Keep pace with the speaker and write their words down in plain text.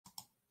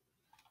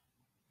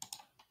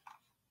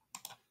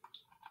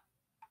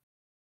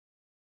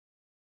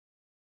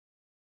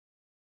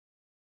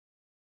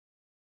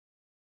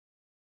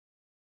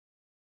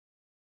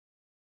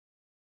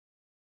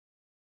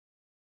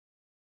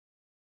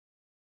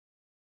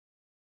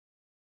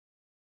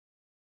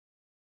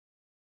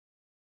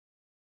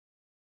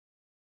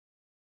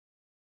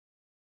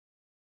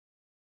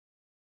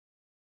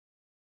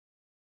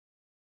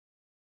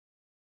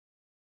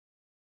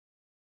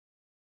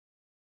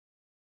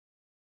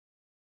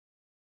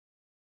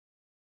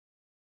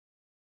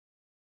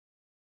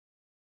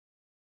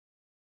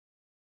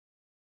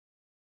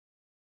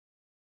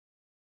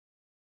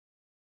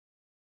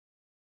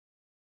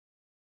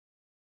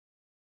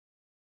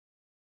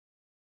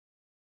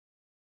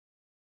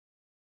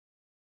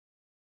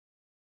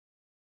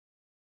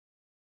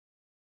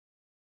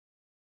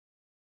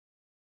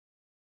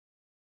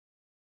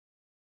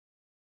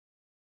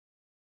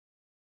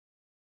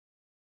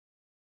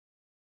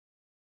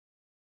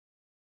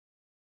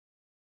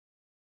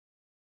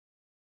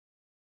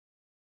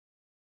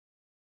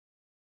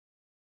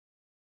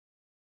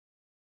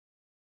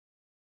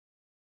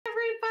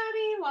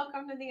Everybody,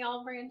 welcome to the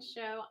AllBrands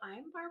show.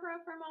 I'm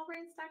Barbara from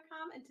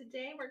AllBrands.com, and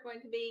today we're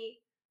going to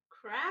be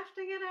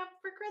crafting it up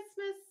for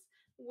Christmas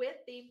with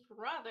the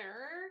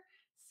Brother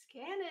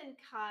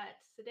ScanNCut.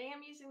 Today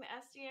I'm using the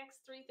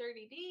SDX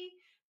 330D.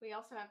 We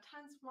also have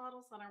tons of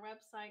models on our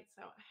website,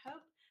 so I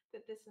hope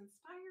that this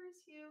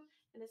inspires you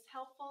and is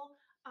helpful.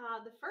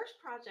 The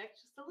first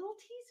project, just a little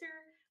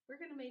teaser, we're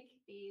going to make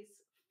these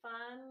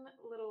fun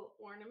little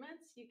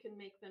ornaments. You can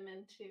make them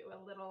into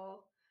a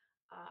little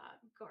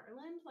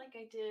garland like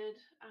I did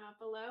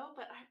below,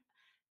 but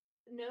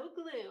no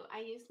glue. I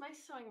used my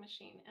sewing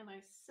machine and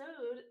I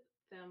sewed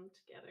them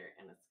together,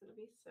 and it's going to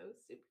be so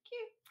super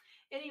cute.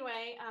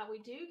 Anyway, we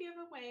do give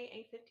away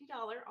a $50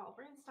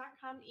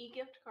 AllBrands.com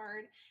e-gift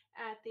card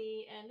at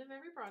the end of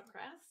every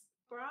broadcast.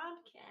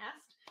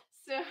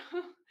 So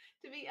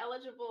to be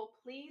eligible,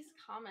 please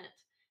comment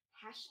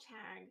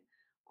hashtag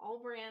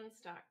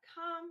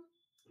AllBrands.com.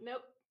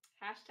 Nope,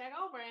 hashtag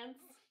AllBrands,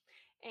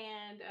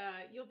 and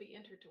you'll be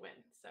entered to win.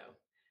 So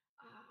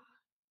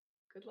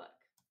good luck.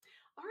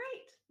 All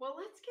right, well,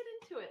 let's get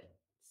into it.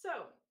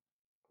 So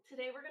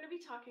today we're going to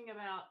be talking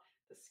about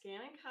the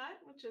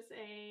ScanNCut, which is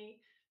a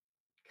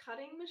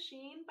cutting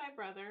machine by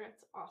Brother.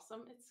 It's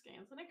awesome. It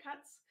scans and it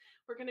cuts.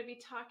 We're going to be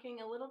talking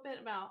a little bit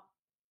about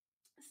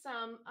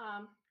some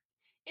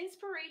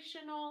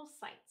inspirational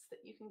sites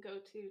that you can go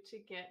to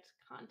get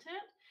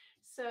content.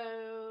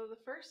 So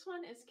the first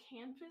one is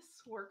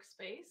Canvas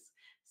Workspace.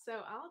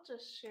 So I'll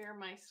just share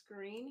my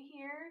screen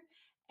here,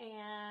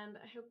 and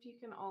I hope you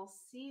can all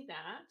see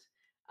that.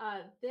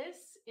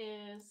 This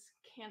is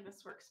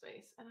Canvas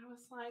Workspace, and I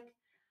was like,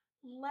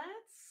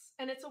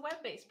 and it's a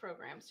web-based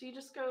program. So you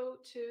just go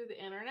to the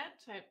internet,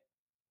 type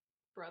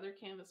Brother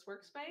Canvas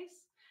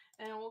Workspace,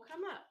 and it will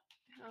come up.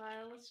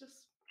 Let's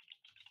just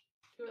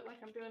do it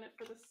like I'm doing it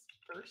for the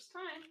first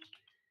time.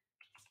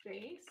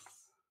 Space,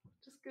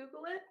 just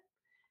Google it,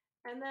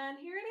 and then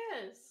here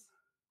it is.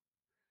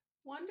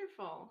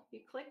 Wonderful.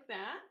 You click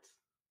that.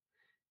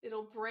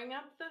 It'll bring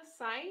up the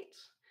site.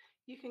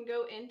 You can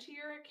go into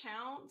your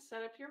account,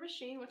 set up your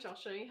machine, which I'll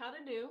show you how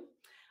to do.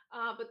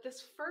 But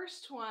this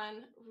first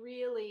one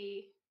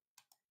really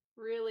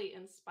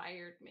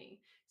inspired me.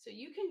 So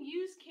you can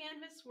use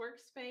Canvas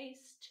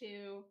Workspace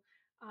to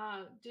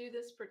do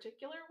this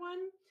particular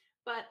one.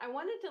 But I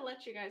wanted to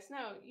let you guys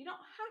know, you don't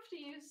have to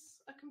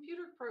use a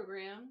computer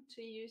program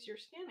to use your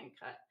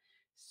ScanNCut.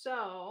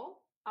 So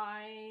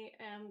I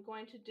am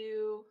going to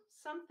do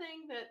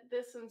something that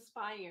this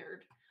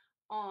inspired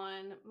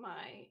on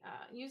my,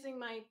 using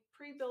my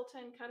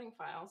pre-built-in cutting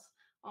files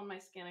on my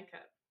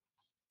ScanNCut.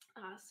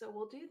 So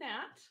we'll do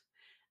that.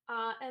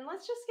 And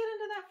let's just get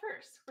into that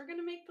first. We're going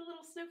to make the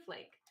little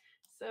snowflake.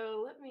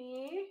 So let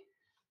me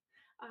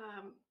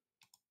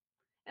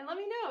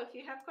know if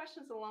you have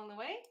questions along the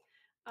way.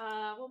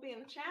 We'll be in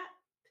the chat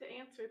to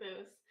answer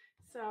those.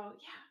 So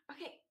yeah,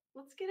 okay,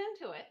 let's get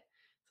into it.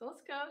 So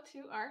let's go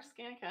to our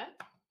ScanNCut.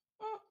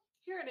 Oh,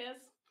 here it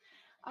is.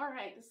 All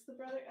right, this is the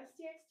Brother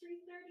SDX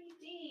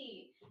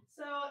 330D.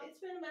 So it's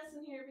been a mess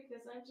in here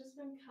because I've just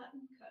been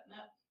cutting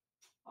up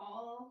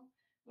all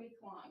week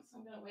long. So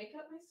I'm going to wake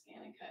up my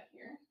ScanNCut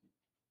here.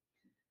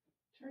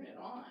 Turn it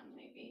on,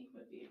 maybe,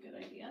 would be a good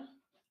idea.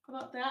 How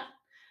about that?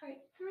 All right,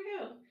 here we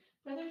go.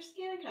 Brother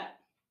ScanNCut.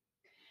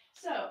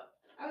 So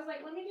I was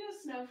like, let me do a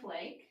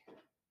snowflake.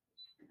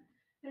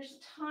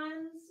 There's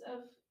tons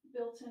of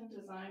built-in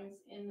designs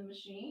in the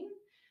machine.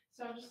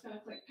 So I'm just going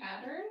to click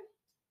pattern.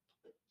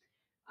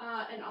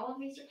 And all of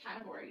these are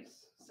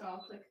categories. So I'll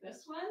click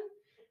this one.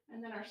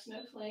 And then our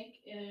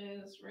snowflake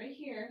is right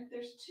here.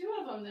 There's two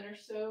of them that are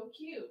so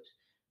cute.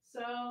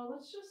 So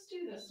let's just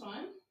do this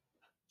one.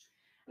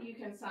 You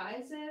can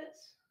size it.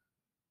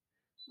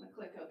 I'm going to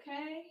click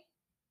OK.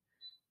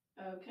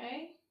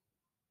 OK.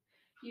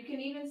 You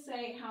can even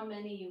say how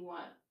many you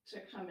want to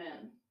come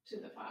in to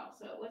the file.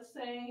 So let's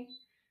say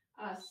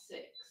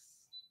 6.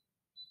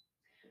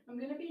 I'm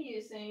going to be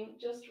using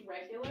just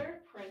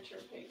regular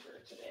printer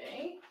paper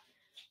today.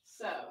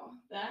 So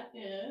that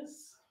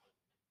is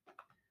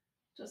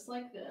just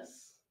like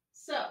this.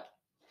 So,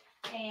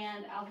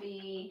 and I'll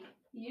be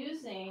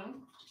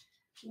using,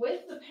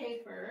 with the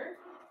paper,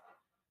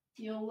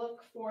 you'll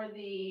look for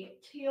the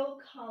teal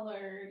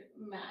colored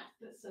mat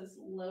that says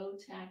low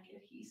tack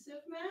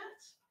adhesive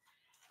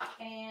mat.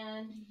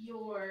 And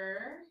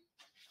your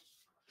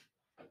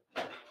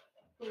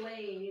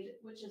blade,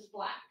 which is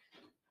black.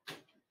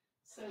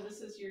 So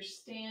this is your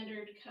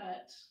standard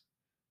cut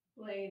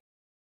blade.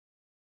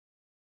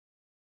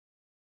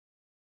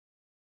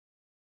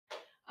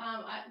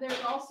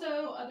 There's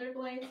also other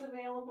blades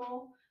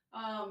available.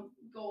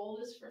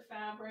 Gold is for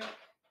fabric.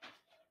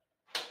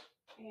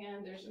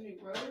 And there's a new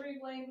rotary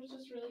blade, which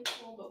is really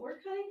cool. But we're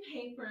cutting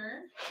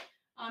paper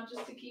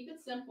just to keep it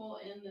simple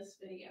in this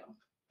video.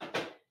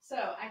 So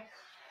I've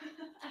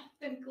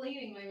been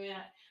cleaning my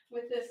mat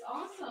with this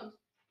awesome.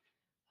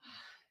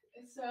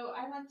 So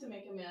I like to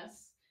make a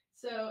mess.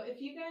 So if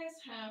you guys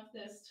have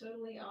this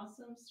totally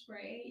awesome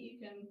spray, you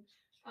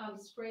can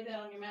spray that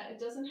on your mat. It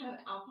doesn't have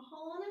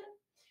alcohol on it,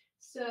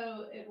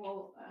 so it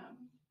will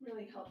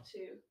really help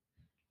to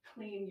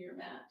clean your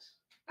mat.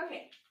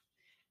 Okay,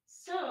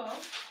 so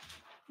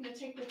I'm going to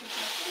take the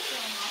protective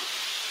film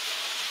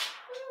off.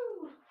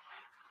 Woo.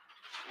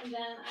 And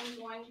then I'm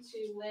going to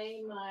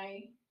lay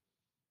my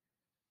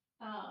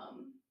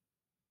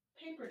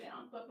paper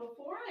down. But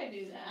before I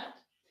do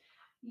that,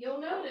 you'll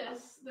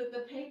notice that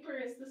the paper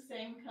is the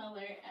same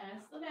color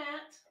as the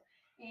mat.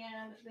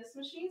 And this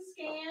machine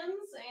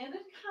scans and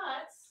it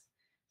cuts.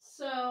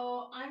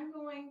 So I'm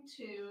going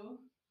to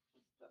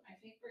put my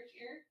paper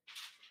here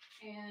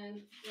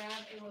and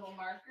grab a little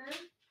marker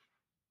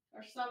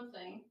or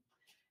something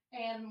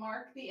and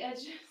mark the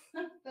edges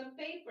of the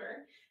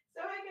paper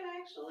so I can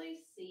actually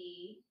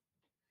see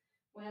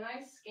when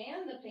I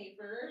scan the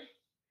paper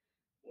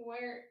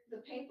where the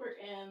paper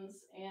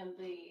ends and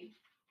the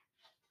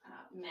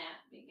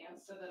mat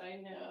begins, so that I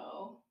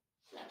know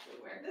exactly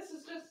where. This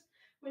is just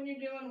when you're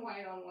doing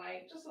white on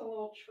white, just a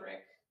little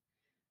trick,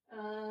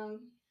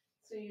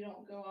 so you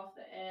don't go off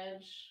the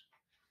edge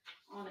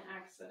on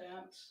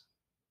accident.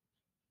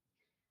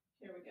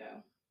 Here we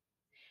go.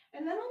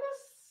 And then on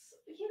this,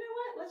 you know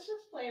what? Let's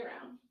just play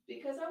around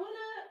because I want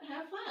to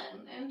have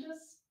fun and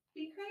just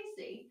be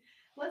crazy.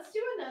 Let's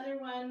do another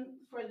one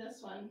for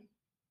this one.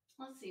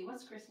 Let's see,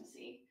 what's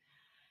Christmassy?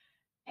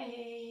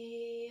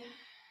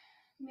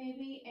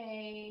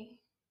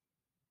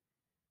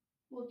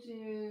 We'll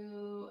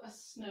do a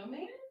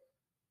snowman.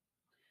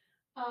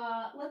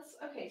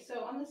 Okay,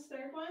 so on this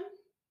third one,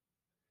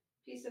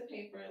 piece of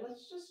paper,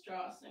 let's just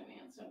draw a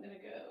snowman. So I'm going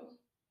to go,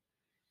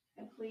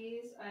 and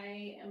please,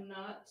 I am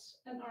not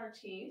an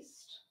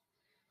artiste.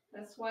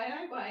 That's why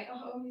I buy,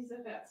 oh, he's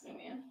a fat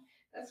snowman.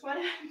 That's why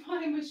I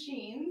buy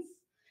machines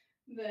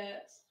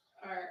that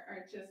are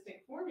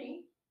artistic for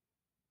me.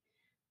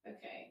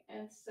 Okay,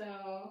 and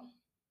so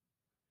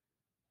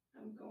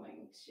I'm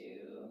going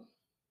to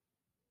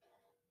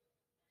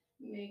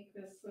make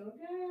this little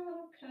guy a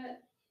little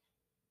cut.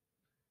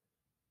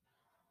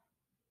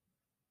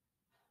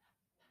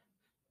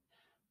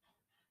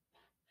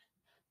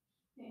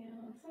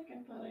 And one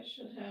second, I thought I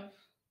should have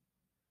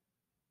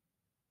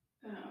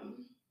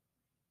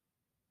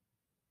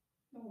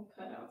we'll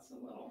cut out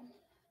some little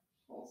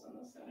holes in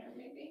the center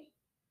maybe.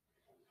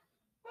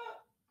 Oh,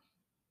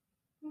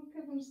 we'll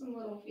give him some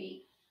little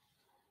feet.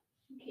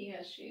 He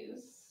has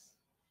shoes.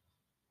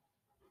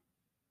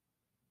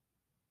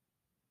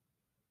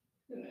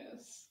 Who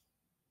knows?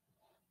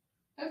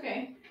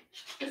 Okay,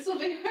 this will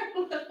be our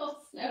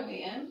little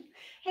snowman.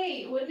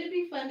 Hey, wouldn't it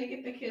be fun to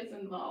get the kids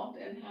involved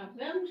and have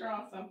them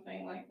draw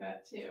something like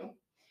that too?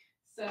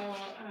 So,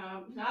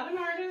 not an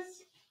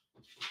artist,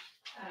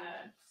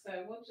 so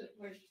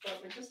we're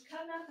just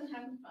cutting up and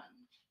having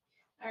fun.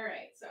 All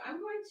right, so I'm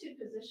going to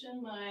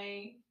position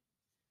my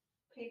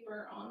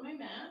paper on my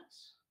mat.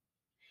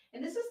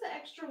 And this is the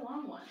extra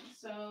long one.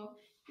 So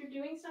if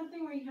you're doing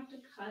something where you have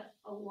to cut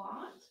a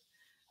lot,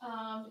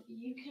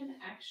 you can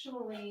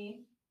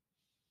actually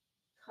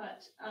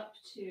cut up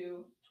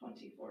to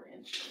 24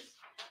 inches.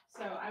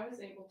 So I was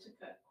able to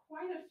cut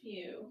quite a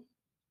few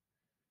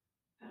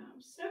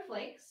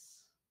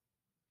snowflakes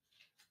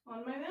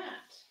on my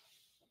mat.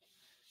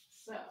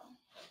 So,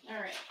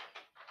 all right.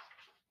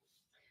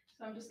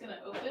 So I'm just going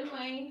to open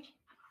my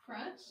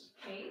front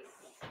case.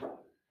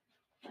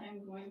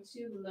 I'm going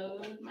to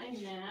load my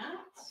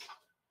mat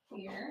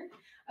here.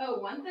 Oh,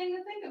 one thing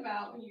to think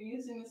about when you're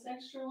using this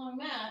extra long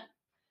mat,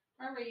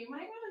 Barbara, you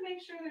might want to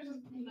make sure there's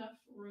enough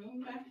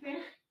room back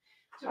there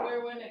to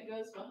where when it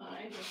goes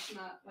behind, it's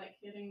not like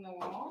hitting the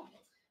wall.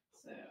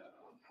 So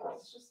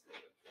let's just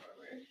move it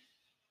forward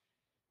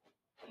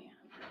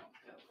and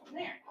go from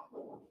there.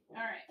 All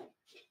right.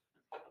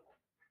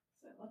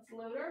 So let's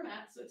load our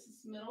mat. So it's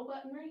this middle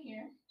button right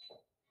here.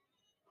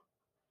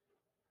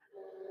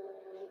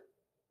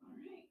 All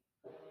right.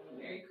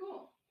 Very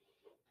cool.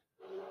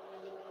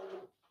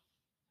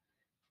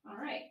 All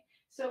right.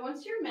 So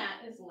once your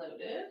mat is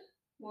loaded,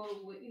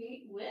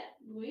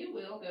 we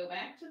will go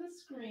back to the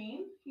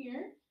screen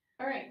here.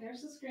 All right,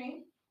 there's the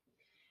screen.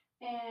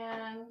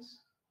 And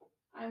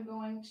I'm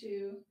going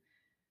to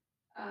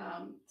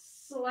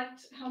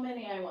select how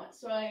many I want.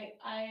 So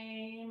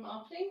I'm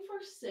opting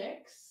for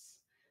 6.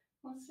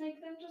 Let's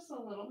make them just a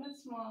little bit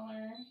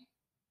smaller.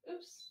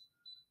 Oops.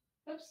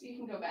 Oops, you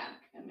can go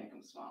back and make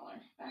them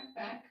smaller.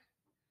 Back.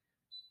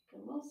 A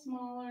little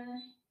smaller.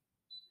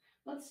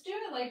 Let's do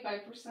it like by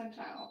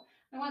percentile.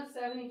 I want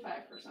 75%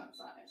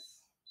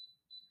 size.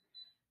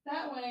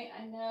 That way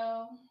I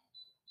know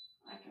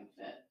I can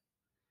fit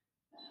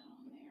that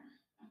on there.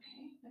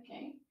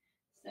 Okay.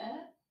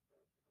 Set.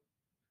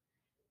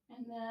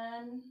 And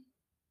then,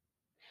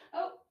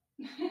 oh,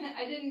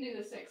 I didn't do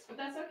the 6, but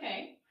that's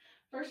okay.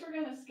 First we're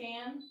going to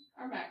scan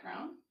our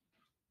background.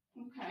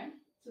 Okay,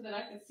 so that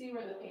I can see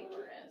where the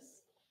paper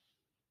is.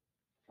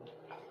 All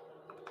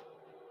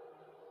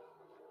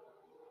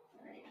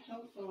right,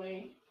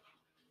 hopefully.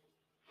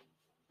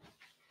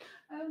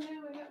 Oh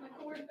no, I got my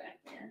cord back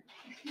there.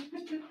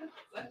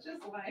 That's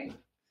just life,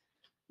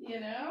 you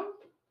know?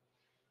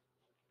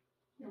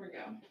 Here we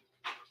go.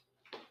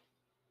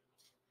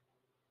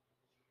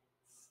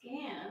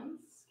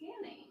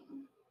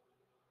 Scanning.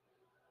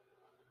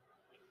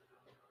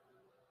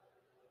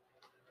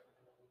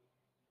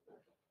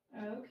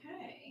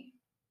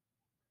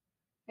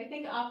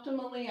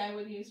 optimally, I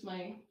would use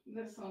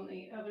this on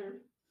the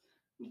other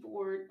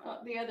board,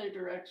 the other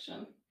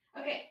direction.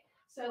 Okay,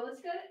 so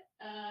let's go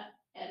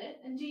to edit.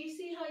 And do you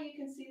see how you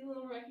can see the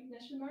little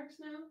recognition marks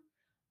now?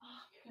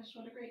 Oh my gosh,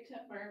 what a great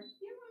tip, Barb.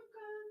 You're welcome.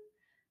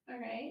 All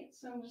right,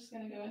 so I'm just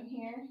going to go in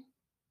here,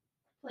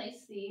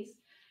 place these,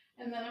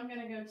 and then I'm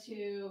going to go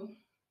to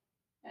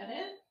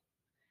edit,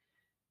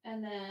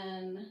 and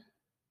then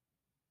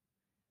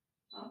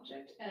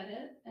object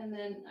edit, and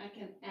then I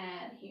can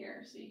add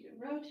here. So you can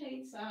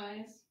rotate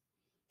size,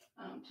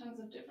 tons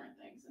of different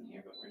things in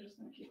here, but we're just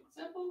going to keep it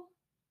simple.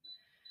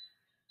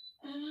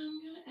 And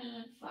I'm going to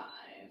add 5,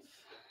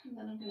 and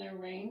then I'm going to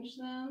arrange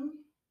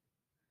them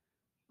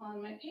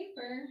on my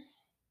paper.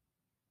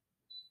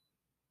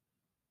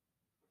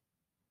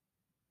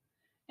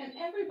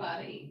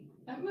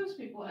 And most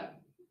people have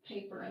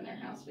paper in their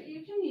house, but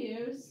you can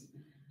use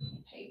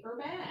paper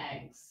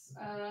bags,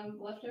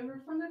 left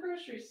over from the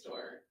grocery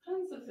store,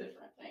 tons of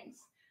different things.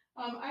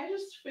 I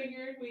just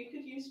figured we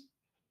could use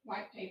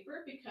white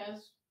paper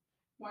because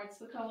white's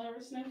the color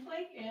of a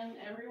snowflake and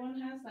everyone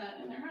has that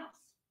in their house.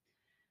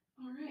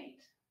 All right,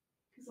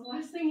 because the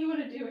last thing you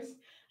want to do is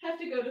have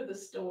to go to the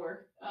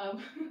store. All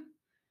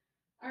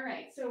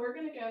right, so we're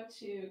going to go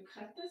to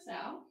cut this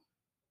out.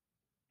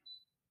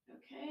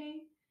 Okay,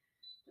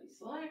 please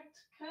select,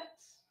 cut,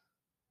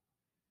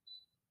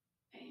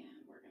 and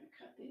we're going to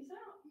cut these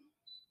out.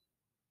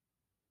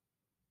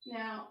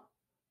 Now,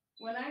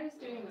 when I was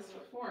doing this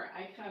before,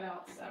 I cut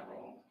out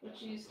several,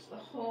 which used the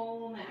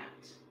whole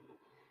mat.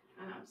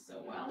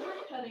 So while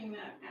we're cutting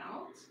that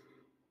out,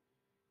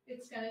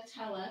 it's going to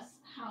tell us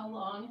how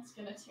long it's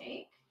going to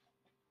take.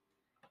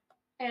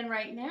 And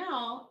right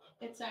now,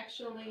 it's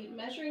actually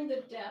measuring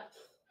the depth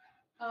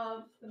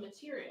of the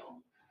material,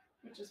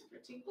 which is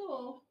pretty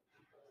cool.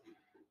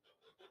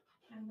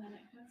 And then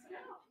it cuts it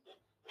out.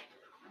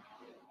 I'll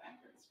do it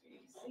backwards for you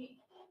to see.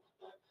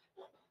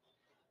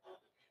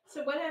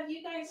 So what have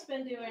you guys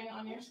been doing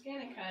on your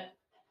ScanNCut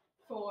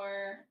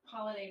for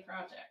holiday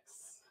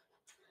projects?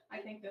 I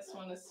think this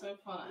one is so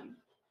fun.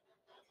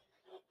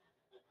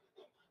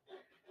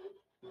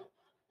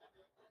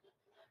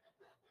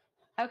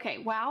 Okay,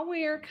 while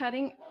we're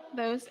cutting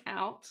those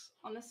out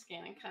on the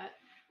ScanNCut,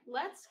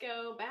 let's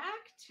go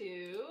back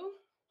to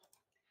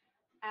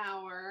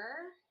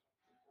our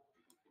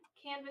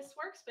Canvas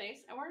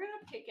Workspace, and we're going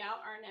to pick out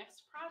our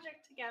next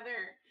project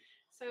together.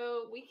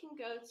 So we can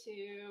go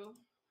to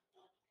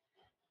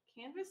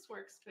Canvas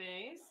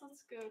Workspace.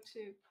 Let's go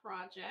to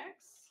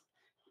Projects,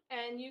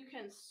 and you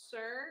can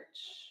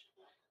search.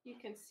 You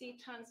can see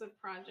tons of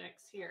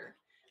projects here.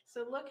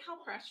 So look how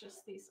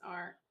precious these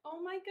are.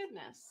 Oh my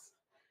goodness.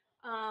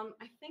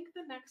 I think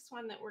the next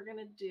one that we're going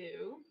to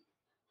do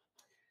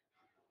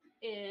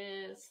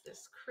is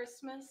this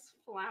Christmas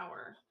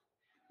flower,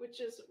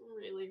 which is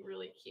really,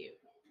 really cute.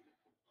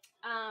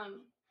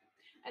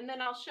 And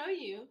then I'll show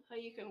you how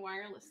you can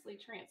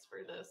wirelessly transfer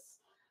this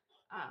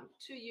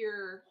to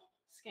your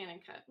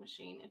ScanNCut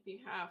machine if you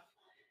have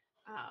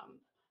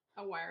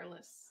a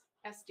wireless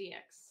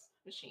SDX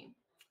machine.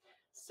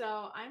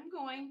 So I'm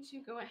going to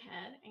go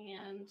ahead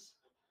and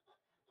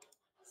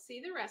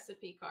see the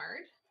recipe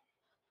card.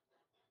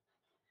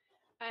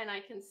 And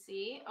I can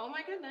see, oh my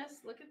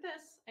goodness, look at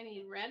this. I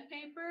need red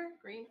paper,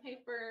 green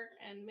paper,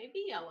 and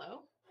maybe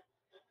yellow.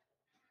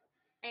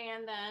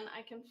 And then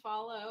I can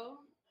follow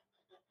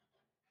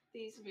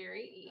these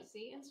very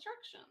easy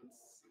instructions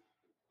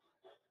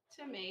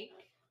to make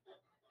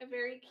a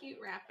very cute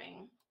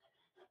wrapping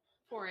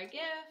for a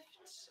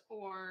gift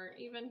or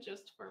even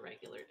just for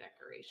regular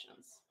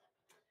decorations.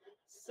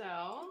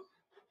 So,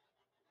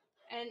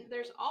 and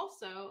there's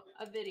also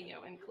a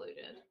video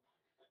included.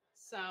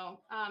 So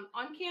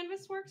on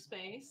Canvas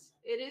Workspace,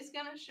 it is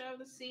going to show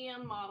the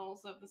CM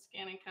models of the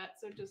ScanNCut.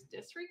 So just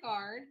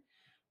disregard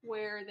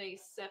where they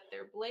set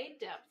their blade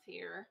depth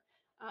here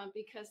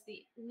because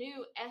the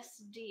new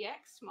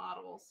SDX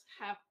models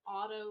have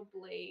auto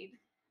blades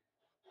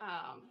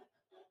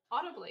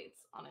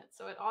on it.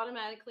 So it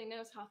automatically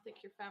knows how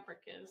thick your fabric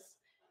is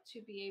to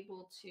be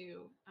able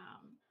to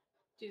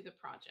do the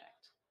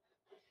project.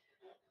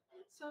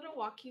 So to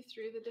walk you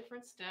through the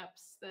different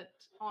steps that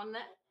on the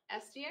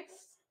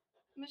SDX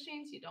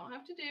machines you don't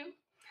have to do.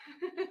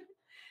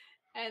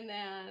 And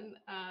then,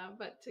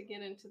 but to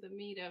get into the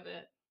meat of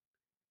it,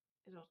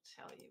 it'll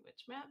tell you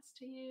which mats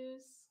to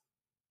use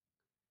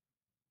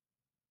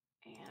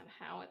and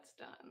how it's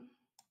done.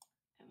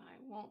 And I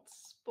won't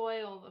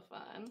spoil the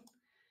fun,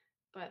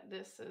 but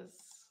this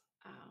is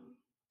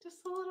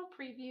just a little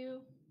preview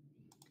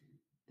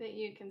that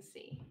you can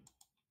see.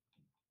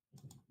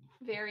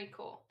 Very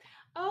cool.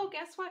 Oh,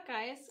 guess what,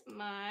 guys?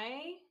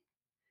 My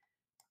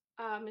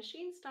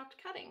machine stopped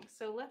cutting.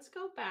 So let's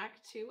go back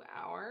to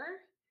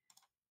our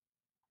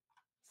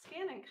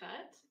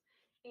ScanNCut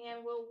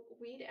and we'll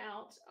weed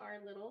out our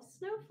little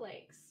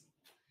snowflakes.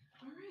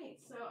 All right,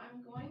 so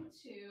I'm going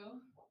to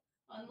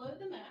unload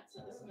the mat.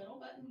 So this middle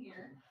button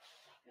here,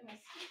 I'm going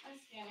to scoop my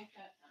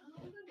ScanNCut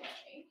out of the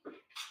way.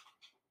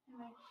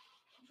 And I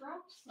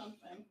dropped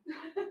something.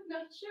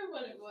 Not sure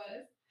what it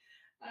was,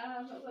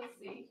 but let's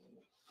see.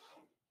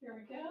 Here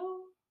we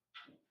go.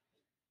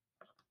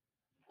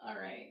 All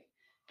right,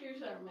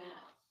 here's our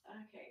mat.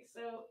 Okay,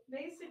 so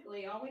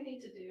basically all we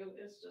need to do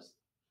is just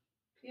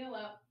peel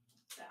up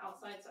the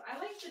outside. So I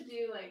like to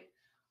do like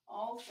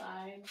all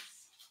sides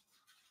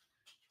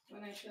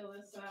when I peel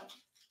this up.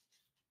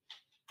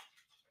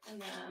 And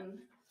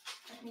then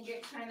I can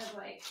get kind of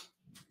like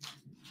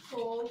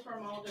pull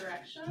from all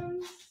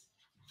directions.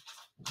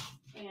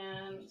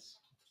 And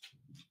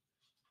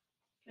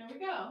there we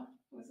go.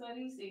 It was that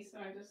easy. So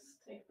I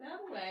just take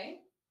that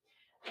away.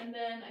 And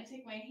then I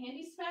take my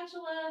handy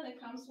spatula that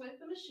comes with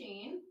the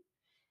machine.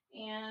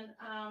 And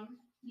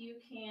you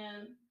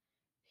can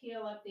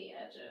peel up the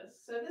edges.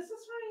 So this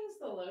is why I use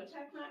the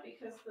low-tech mat,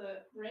 because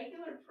the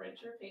regular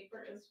printer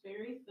paper is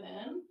very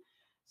thin.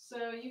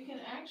 So you can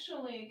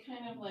actually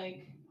kind of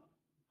like,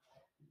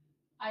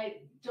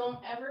 I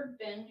don't ever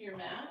bend your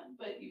mat,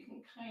 but you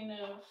can kind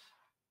of,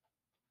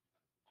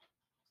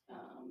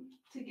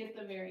 to get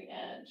the very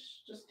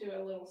edge, just do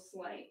a little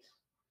slight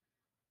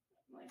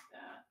like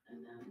that.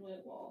 And then we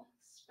will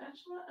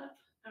spatula up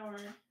our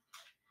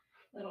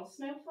little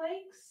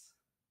snowflakes.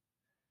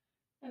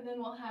 And then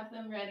we'll have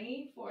them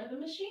ready for the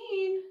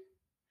machine.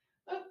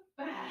 Oh,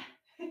 ah,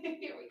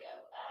 here we go.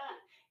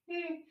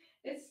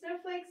 It's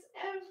snowflakes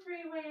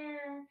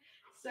everywhere.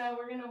 So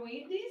we're going to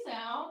weed these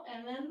out,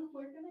 and then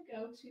we're going to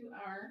go to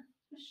our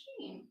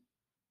machine.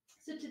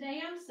 So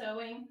today I'm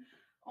sewing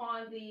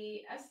on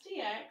the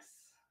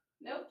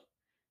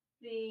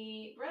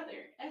the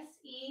Brother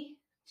SE2000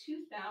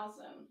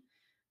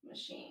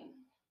 machine.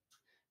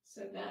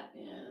 So that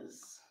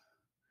is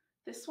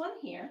this one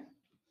here.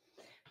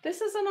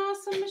 This is an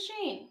awesome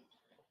machine.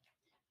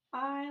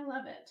 I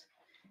love it.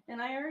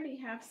 And I already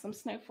have some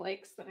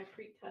snowflakes that I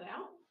pre-cut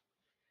out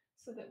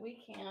so that we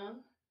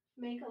can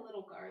make a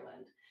little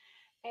garland.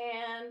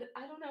 And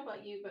I don't know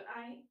about you, but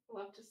I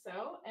love to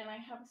sew, and I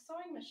have a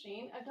sewing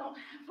machine. I don't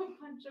have a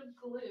bunch of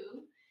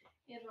glue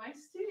in my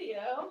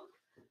studio,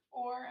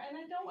 and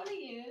I don't want to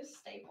use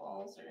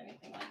staples or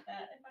anything like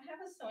that. If I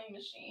have a sewing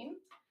machine,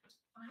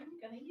 I'm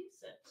going to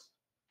use it.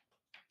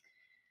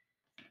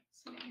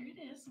 So here it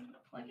is. I'm going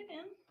to plug it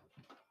in.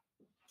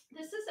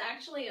 This is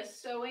actually a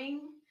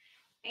sewing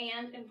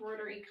and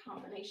embroidery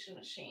combination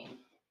machine.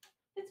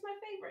 It's my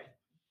favorite.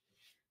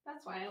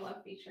 That's why I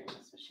love featuring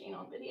this machine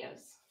on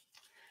videos.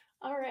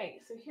 All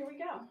right, so here we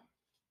go.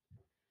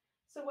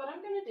 So what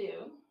I'm going to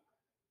do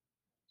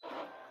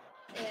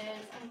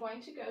is I'm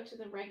going to go to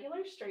the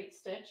regular straight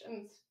stitch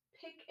and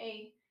pick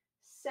a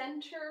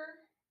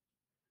center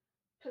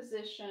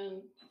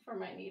position for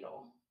my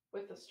needle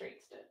with the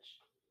straight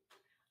stitch.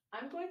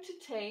 I'm going to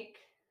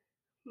take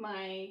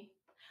my,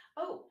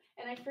 oh,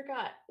 and I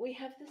forgot, we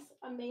have this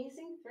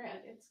amazing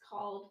thread. It's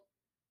called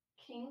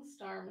King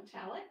Star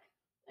Metallic.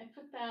 I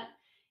put that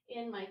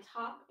in my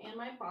top and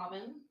my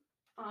bobbin,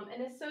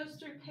 and it sews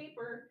through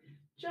paper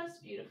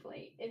just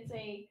beautifully. It's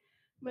a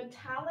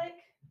metallic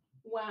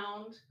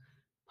wound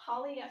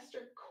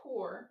polyester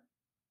core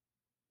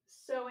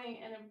sewing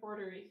and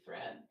embroidery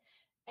thread,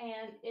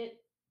 and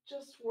it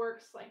just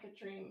works like a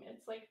dream.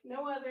 It's like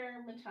no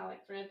other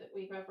metallic thread that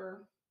we've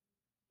ever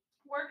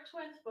worked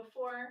with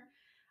before.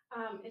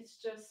 It's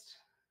just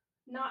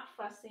not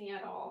fussy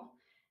at all,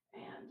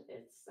 and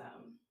it's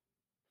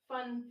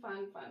fun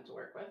to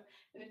work with.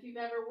 And if you've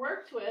ever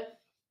worked with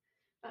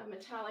a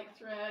metallic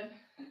thread,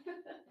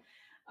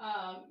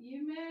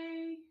 you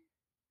may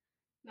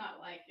not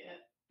like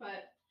it,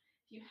 but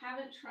if you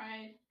haven't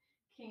tried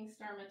King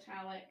Star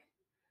Metallic,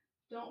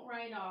 don't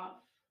write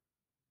off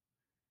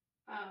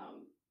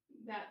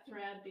that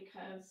thread,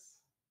 because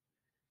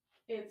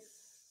it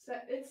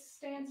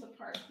stands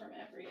apart from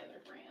every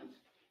other brand,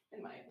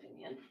 in my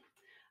opinion.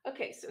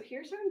 Okay, so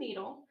here's our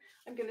needle.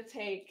 I'm going to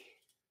take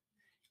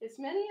as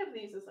many of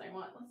these as I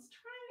want. Let's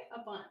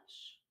try a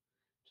bunch,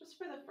 just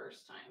for the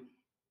first time.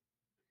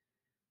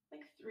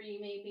 Like 3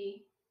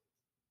 maybe.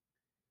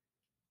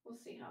 We'll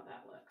see how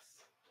that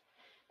looks.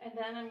 And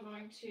then I'm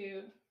going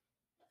to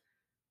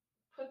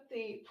put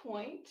the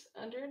point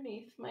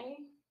underneath my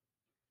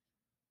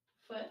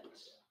foot,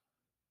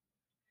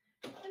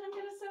 and I'm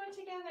going to sew it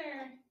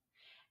together.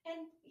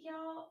 And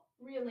y'all,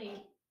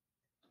 really,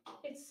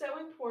 it's so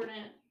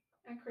important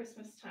at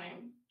Christmas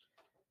time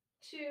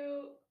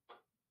to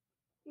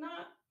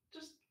not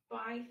just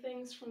buy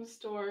things from the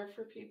store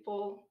for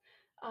people.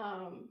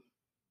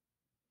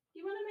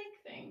 You want to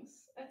make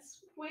things.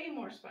 That's way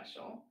more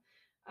special.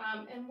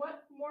 And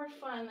what more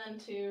fun than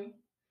to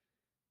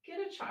get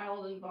a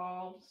child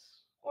involved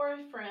or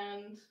a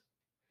friend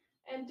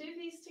and do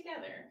these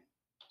together,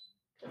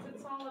 because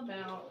it's all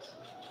about,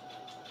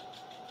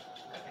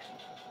 okay.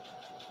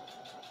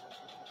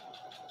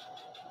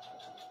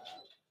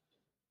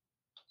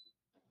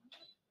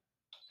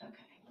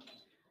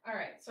 All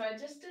right, so I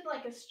just did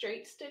like a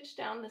straight stitch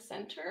down the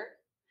center.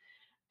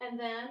 And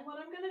then what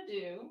I'm going to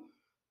do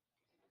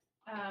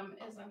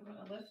is I'm going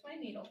to lift my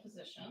needle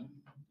position,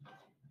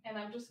 and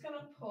I'm just going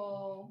to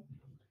pull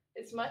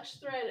as much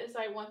thread as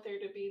I want there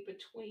to be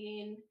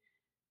between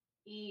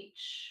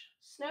each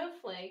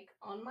snowflake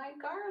on my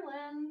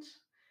garland.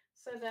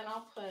 So then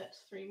I'll put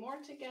 3 more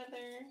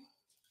together.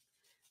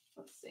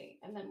 Let's see,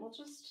 and then we'll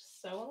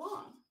just sew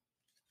along.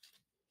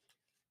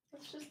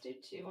 Let's just do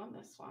 2 on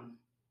this one.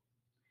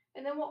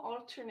 And then we'll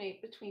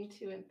alternate between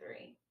 2 and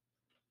 3.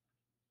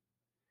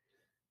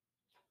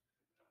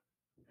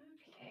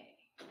 Okay.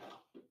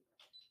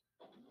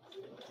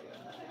 Do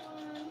another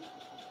one.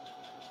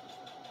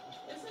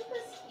 Isn't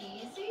this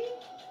easy?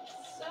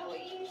 So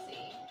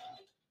easy.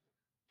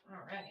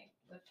 All right,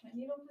 lift my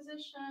needle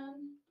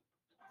position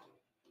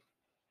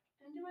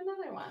and do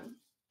another one.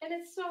 And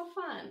it's so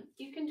fun.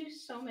 You can do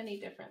so many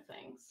different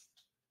things.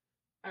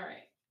 All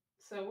right,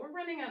 so we're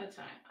running out of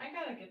time. I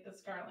gotta get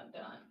this garland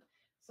done.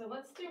 So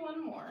let's do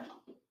one more.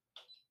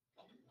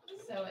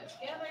 Sew it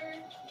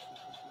together.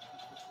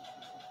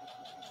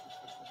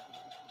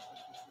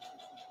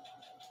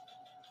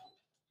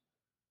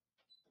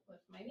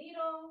 Lift my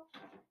needle.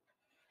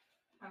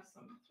 Have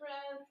some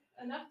thread,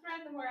 enough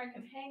thread to where I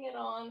can hang it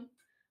on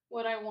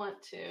what I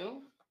want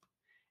to.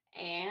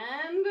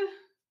 And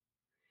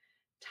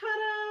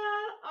ta-da!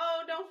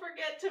 Oh, don't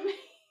forget to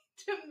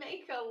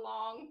make a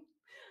long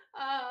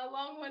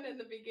one in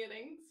the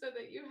beginning so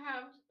that you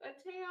have a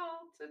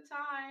tail to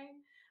tie.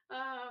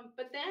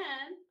 But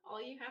then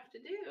all you have to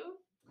do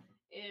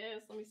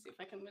is, let me see if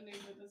I can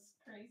maneuver this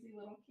crazy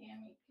little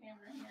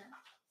camera here.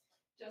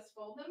 Just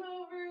fold them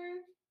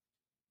over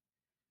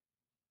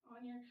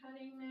on your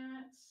cutting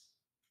mat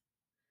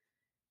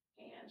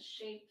and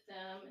shape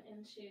them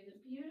into the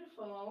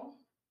beautiful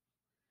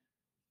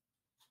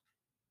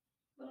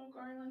little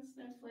garland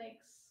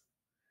snowflakes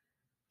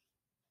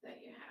that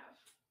you have.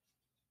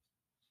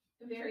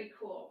 Very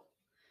cool.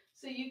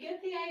 So you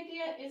get the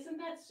idea. Isn't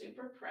that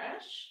super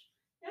fresh?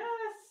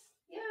 Yes,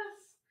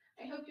 yes.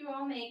 I hope you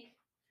all make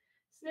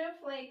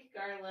snowflake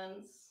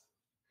garlands.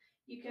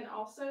 You can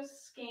also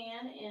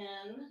scan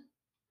in.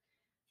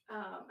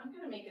 I'm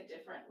going to make a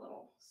different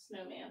little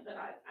snowman, but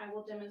I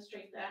will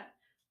demonstrate that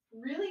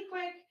really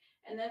quick.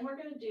 And then we're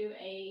going to do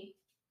a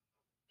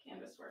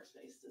Canvas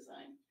Workspace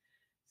design.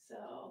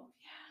 So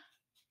yeah,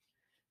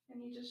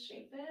 and you just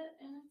shape it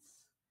and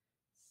it's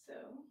so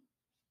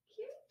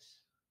cute.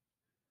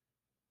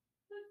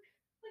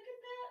 Look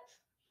at that.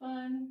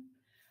 Fun.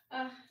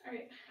 All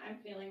right, I'm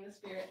feeling the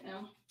spirit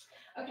now.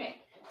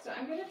 Okay, so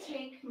I'm going to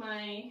take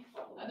my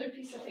other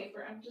piece of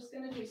paper. I'm just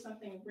going to do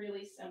something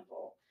really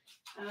simple.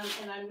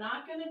 And I'm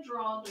not going to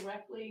draw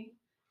directly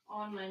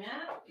on my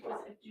mat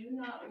because I do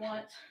not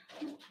want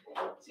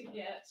to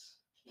get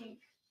ink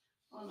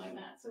on my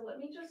mat. So let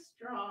me just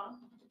draw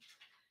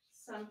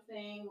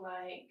something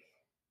like,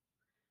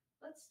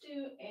 let's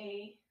do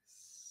a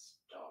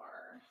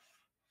star.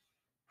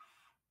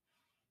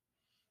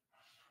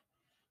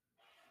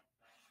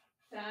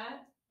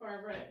 That,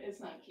 Barbara, is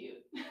not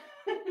cute.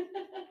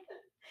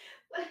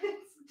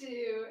 Let's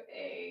do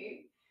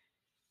a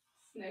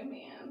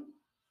snowman.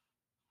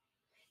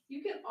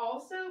 You can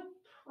also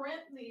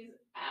print these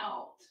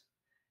out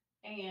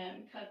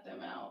and cut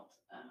them out.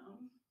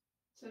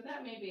 So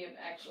that may be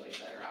actually a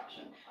better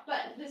option.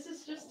 But this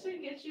is just to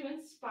get you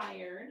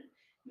inspired.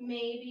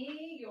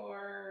 Maybe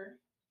you're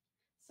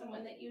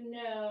someone that you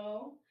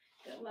know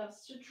that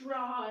loves to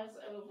draw is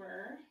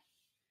over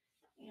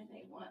and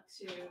they want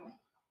to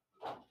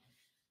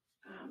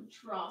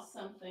draw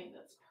something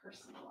that's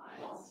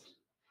personalized.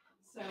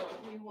 So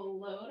we will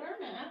load our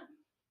mat,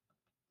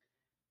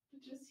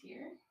 which is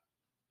here.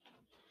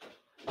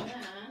 And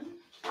then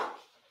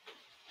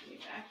we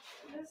back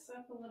this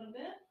up a little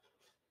bit.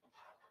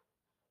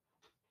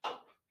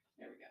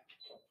 There we go.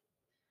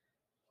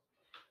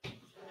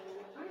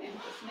 I am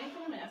just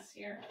making a mess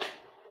here.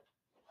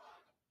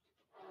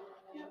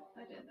 Yep, I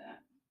did that.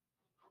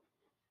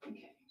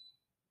 Okay.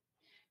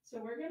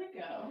 So we're going to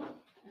go,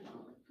 and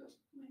I'll put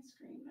my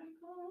screen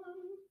back on.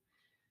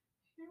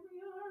 Here we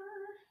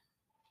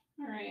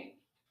are. All right.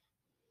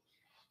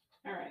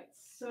 All right,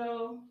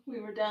 so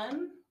we were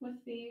done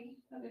with the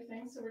other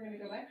thing, so we're going to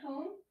go back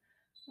home.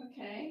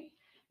 Okay,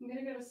 I'm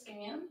going to go to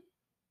scan,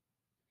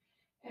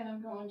 and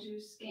I'm going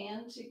to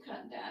scan to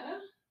cut data.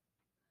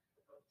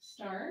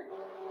 Start.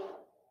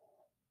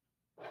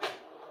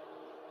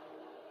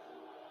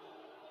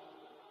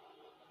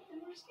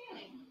 And we're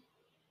scanning.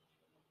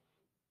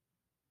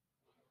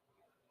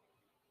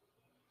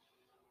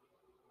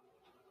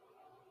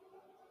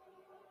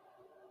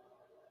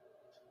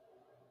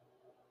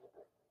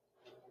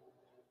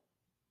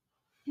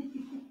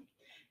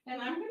 And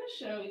I'm going to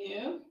show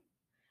you,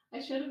 I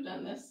should have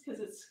done this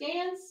because it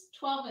scans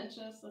 12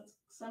 inches. That's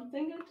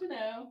something good to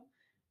know.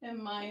 And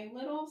my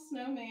little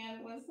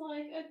snowman was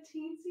like a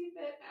teensy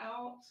bit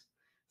out.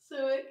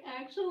 So it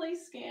actually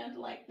scanned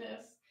like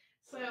this.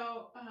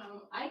 So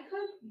I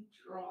could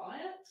draw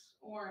it,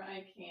 or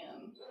I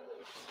can,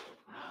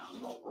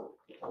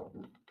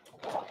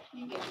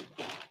 you can.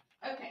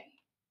 Okay,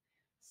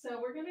 so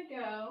we're going to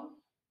go,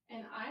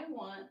 and I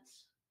want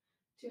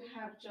to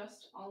have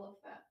just all of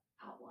that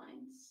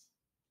outlines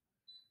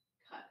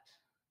cut.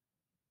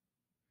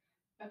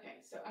 Okay,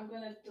 so I'm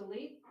going to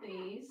delete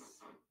these,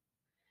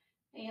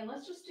 and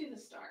let's just do the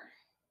star.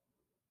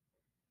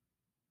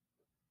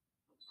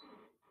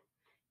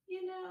 Yay!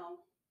 know,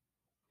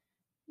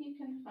 you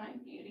can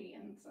find beauty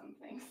in some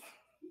things.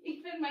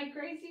 Even my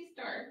crazy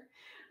star.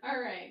 All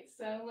right,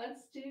 so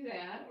let's do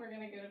that. We're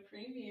going to go to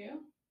preview.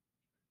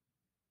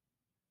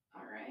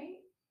 All right.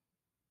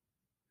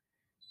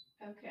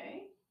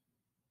 Okay.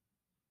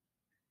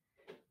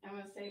 I'm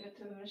going to save it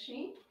to the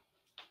machine.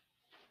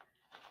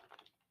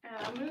 And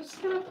I'm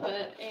just going to put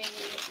a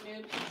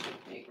new piece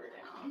of paper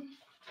down.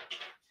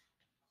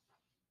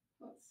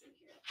 Let's see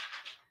here.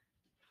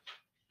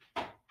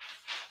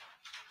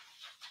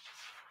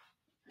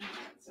 All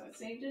right, so I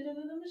saved it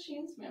into the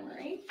machine's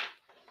memory.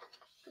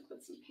 I'll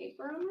put some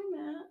paper on my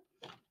mat.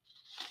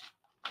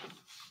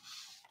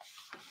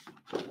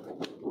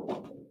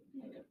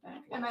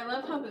 And I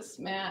love how this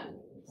mat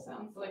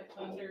sounds like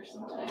thunder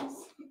sometimes.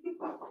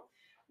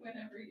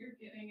 Whenever you're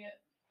getting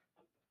it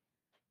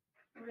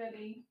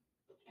ready.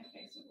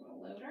 Okay, so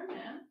we'll load our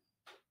mat.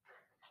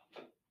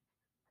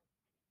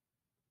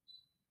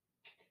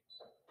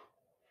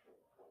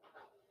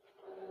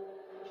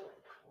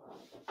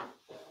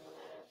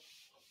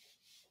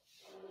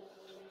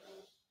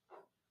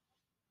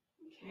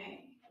 Okay.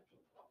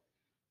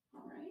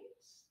 All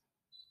right.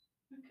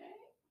 Okay.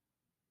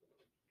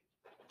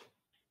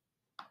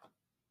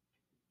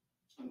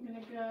 I'm going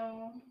to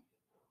go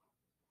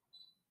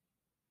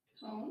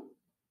home.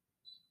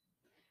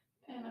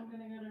 And I'm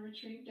going to go to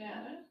retrieve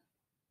data.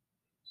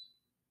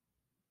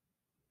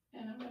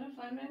 And I'm going to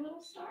find my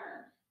little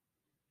star.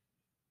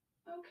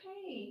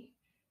 Okay.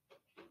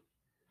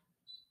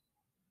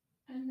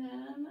 And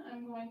then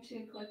I'm going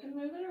to click and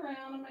move it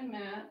around on my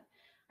mat.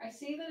 I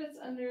see that it's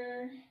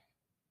under,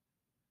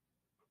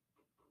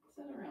 it's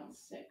at around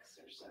 6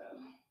 or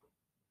so.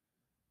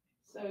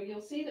 So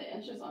you'll see the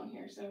inches on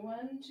here. So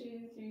 1,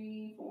 2,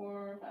 3,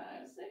 4, 5,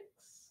 6.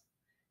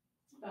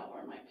 It's about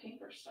where my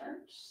paper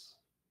starts.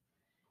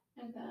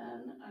 And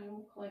then I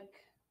will click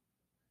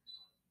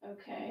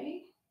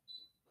OK.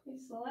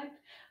 Please select.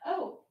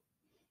 Oh,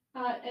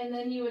 and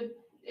then you would,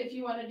 if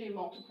you want to do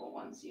multiple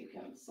ones, you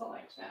can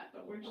select that.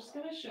 But we're just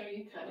going to show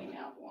you cutting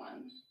out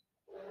one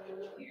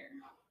here.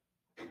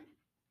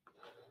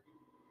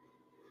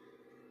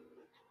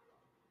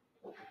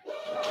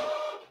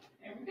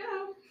 There we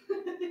go.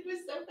 It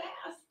was so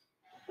fast.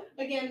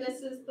 Again,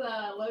 this is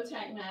the low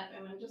tack mat,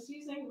 and I'm just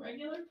using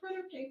regular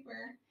printer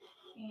paper,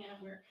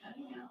 and we're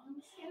cutting out on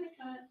the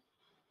ScanNCut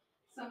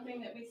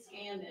something that we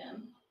scanned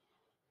in.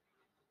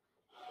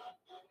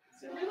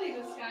 So really,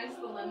 the sky's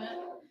the limit.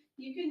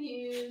 You can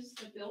use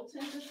the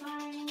built-in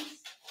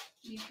designs.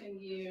 You can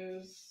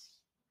use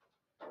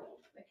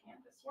the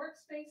Canvas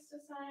Workspace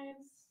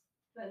designs,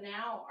 the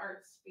now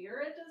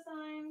Artspira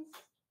designs.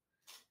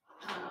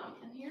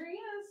 And here he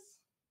is,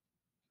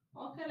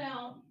 all cut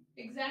out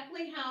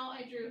exactly how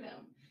I drew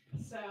him.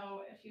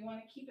 So if you want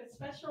to keep it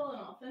special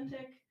and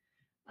authentic,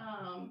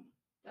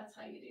 that's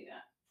how you do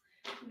that.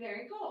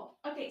 Very cool.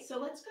 Okay, so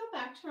let's go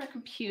back to our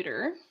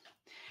computer.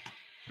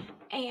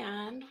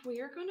 And we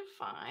are going to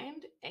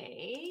find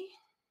a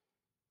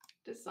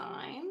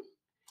design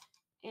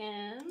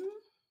in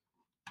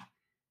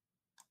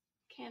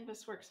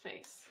Canvas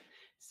Workspace.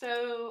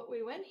 So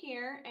we went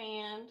here,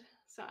 and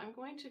so I'm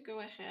going to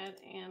go ahead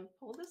and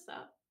pull this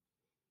up.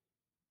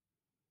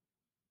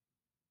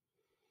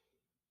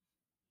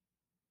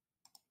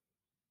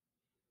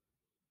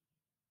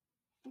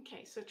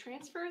 Okay, so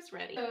transfer is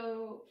ready.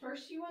 So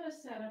first you want to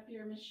set up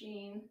your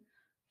machine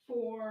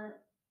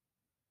for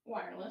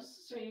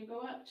wireless. So you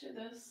go up to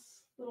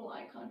this little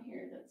icon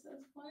here that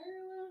says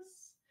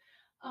wireless.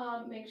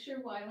 Make sure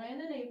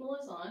WLAN enable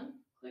is on.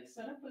 Click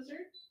Setup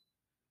Wizard.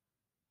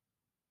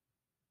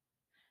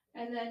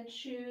 And then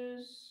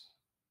choose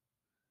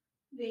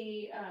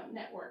the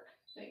network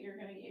that you're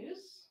going to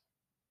use.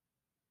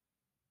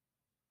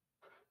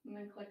 And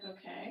then click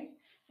OK.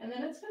 And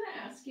then it's going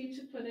to ask you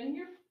to put in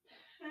your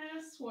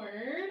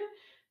password.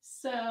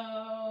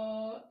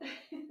 So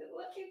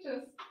let me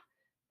just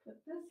put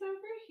this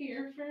over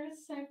here for a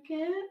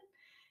second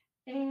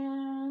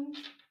and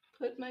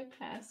put my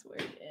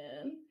password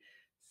in.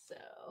 So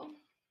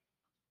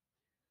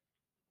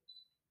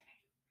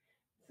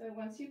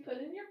once you put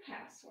in your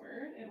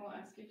password, it will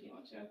ask if you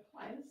want to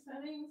apply the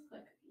settings.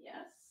 Click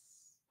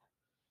yes.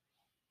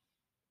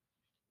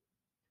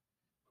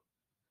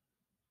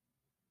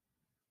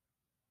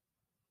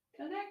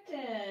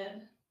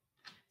 Connected.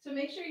 So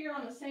make sure you're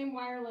on the same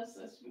wireless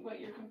as what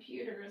your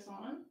computer is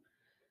on.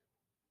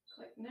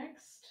 Click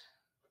next.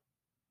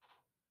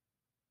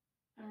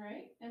 All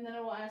right, and then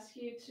it will ask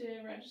you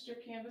to register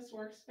Canvas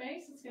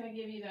Workspace. It's going to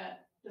give you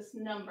this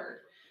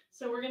number.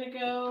 So we're going to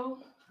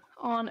go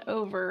on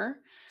over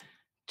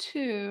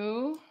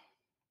to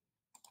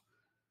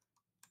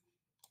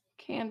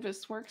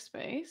Canvas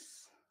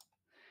Workspace,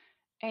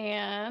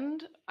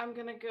 and I'm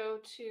going to go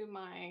to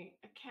my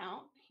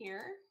account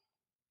here.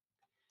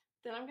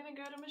 Then I'm going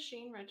to go to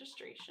machine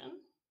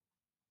registration,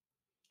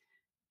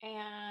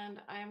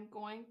 and I'm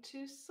going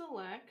to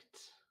select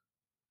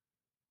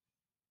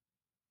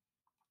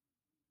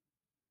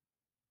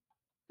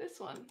this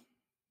one.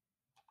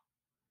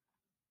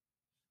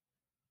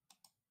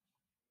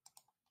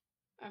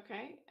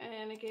 Okay,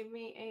 and it gave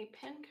me a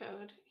pin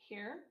code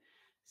here.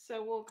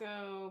 So we'll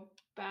go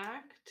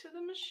back to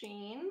the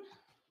machine,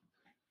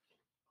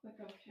 click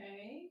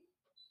OK,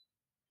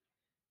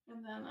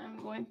 and then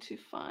I'm going to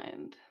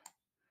find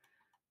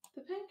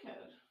the pin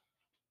code.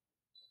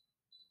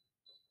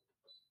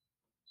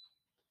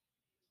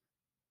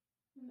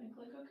 And then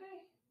click OK.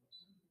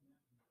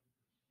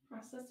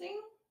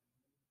 Processing.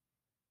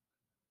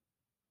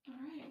 All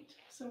right,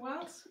 so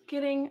while it's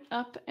getting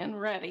up and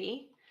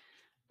ready,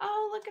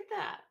 oh, look at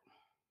that.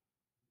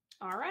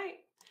 All right,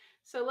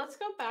 so let's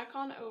go back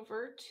on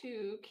over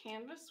to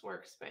Canvas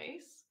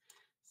Workspace.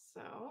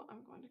 So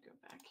I'm going to go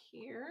back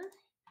here,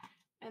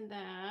 and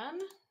then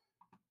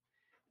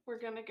we're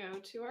going to go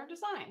to our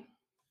design.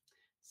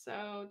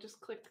 So just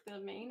click the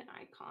main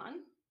icon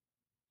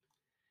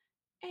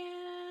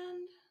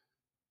and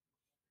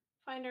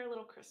find our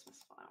little Christmas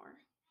flower.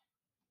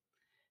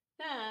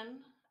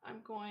 Then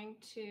I'm going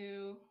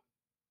to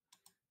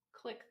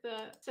click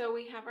so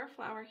we have our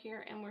flower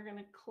here, and we're going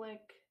to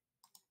click,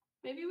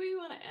 maybe we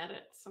want to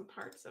edit some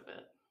parts of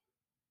it.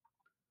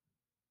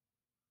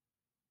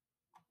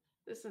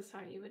 This is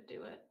how you would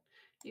do it.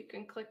 You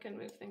can click and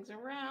move things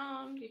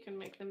around. You can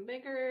make them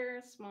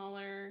bigger,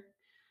 smaller.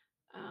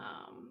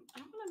 I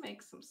want to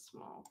make some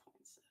small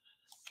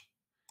poinsettias.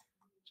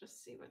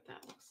 Just see what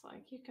that looks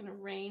like. You can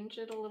arrange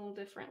it a little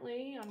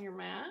differently on your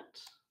mat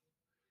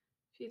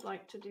if you'd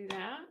like to do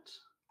that.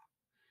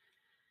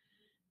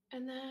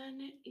 And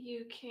then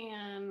you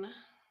can,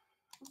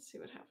 let's see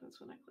what happens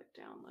when I click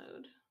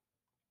download.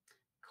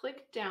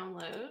 Click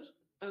download,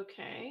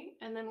 okay,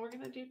 and then we're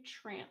going to do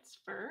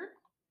transfer,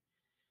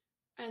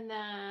 and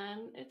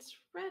then it's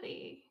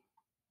ready.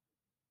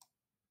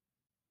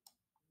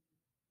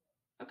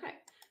 Okay,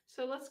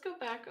 so let's go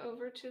back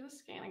over to the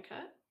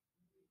ScanNCut,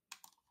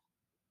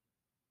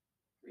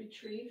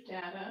 retrieve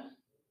data,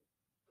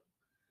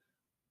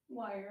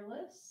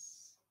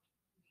 wireless,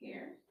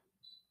 here,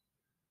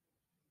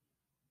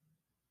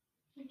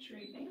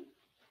 retrieving,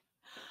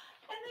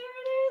 and there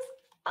it is.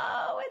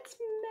 Oh, it's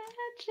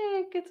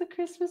magic. It's a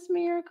Christmas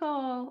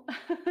miracle.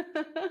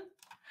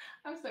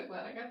 I'm so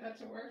glad I got that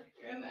to work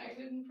and I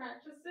didn't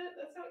practice it.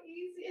 That's how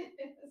easy it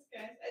is,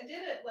 guys. I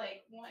did it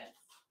like once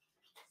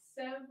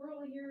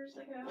several years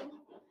ago.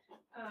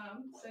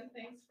 So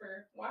thanks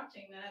for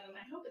watching that, and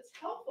I hope it's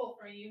helpful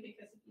for you,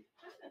 because if you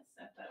haven't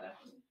set that up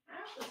and you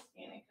have the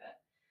ScanNCut,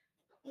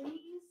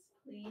 please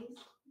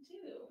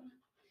do.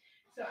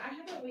 So I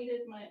haven't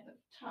weeded the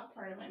top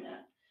part of my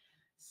mat.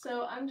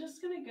 So I'm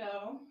just going to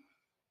go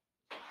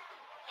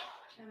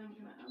and I'm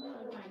going to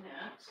unload my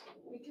mat.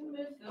 We can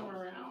move them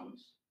around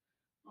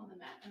on the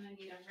mat. And I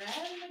need a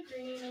red and a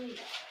green and a yellow.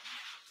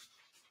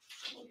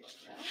 So we'll get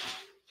red,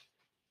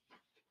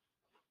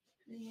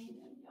 green,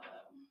 and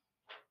yellow.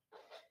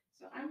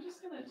 So I'm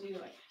just going to do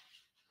like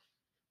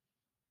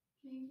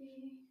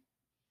maybe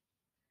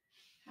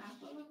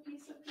half of a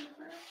piece of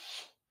paper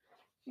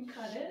and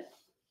cut it.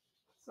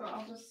 So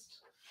I'll just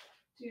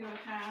do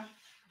a half,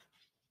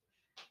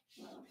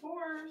 a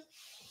fourth.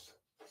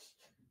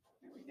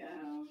 There we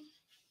go.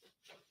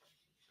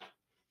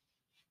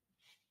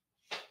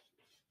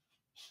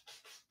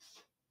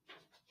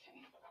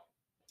 Okay.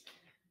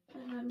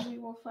 And then we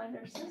will find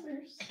our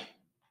scissors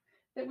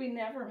that we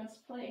never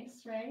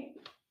misplace, right?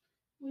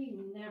 We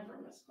never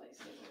misplace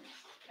scissors,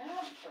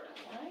 ever,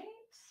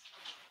 right?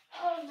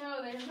 Oh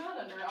no, they're not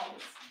under all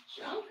this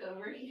junk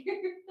over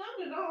here.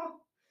 Not at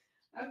all.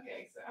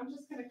 Okay, so I'm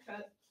just going to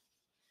cut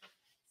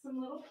some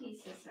little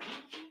pieces out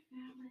of my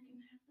fabric and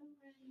have them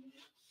ready.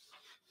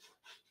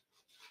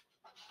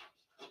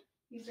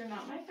 These are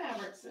not my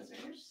fabric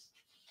scissors.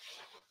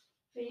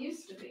 They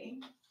used to be,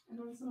 and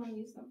then someone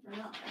used them for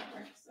not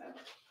fabric, so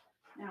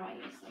now I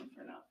use them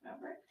for not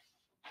fabric.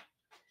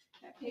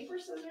 Now, paper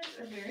scissors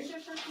are very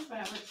different from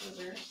fabric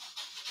scissors.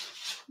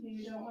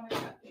 You don't want to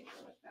cut paper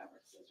with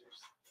fabric scissors.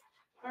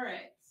 All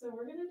right, so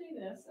we're going to do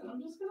this, and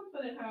I'm just going to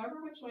put it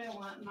however which way I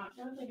want. I'm not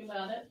going to think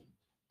about it.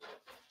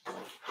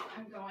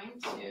 I'm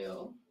going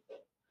to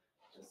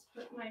just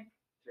put my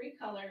 3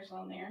 colors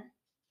on there.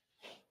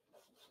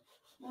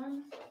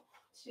 1,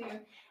 2,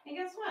 and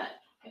guess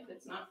what? If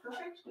it's not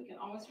perfect, we can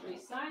always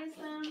resize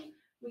them.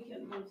 We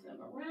can move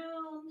them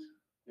around.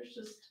 There's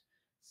just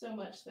so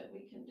much that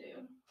we can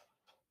do.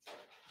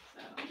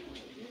 So I'm going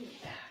to do the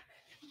back,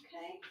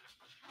 okay?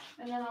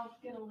 And then I'll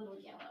get a little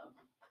yellow.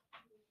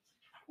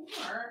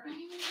 Or, I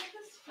mean, we have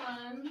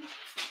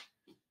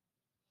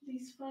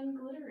these fun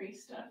glittery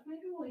stuff.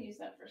 Maybe we'll use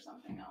that for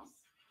something else.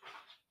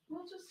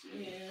 We'll just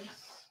use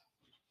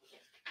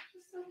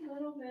just a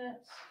little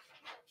bit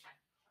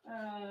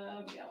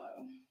of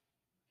yellow.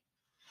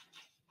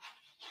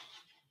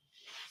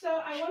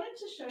 So I wanted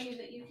to show you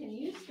that you can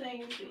use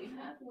things that you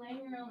have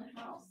laying around the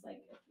house,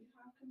 like if you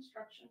have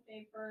construction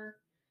paper,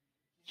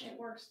 it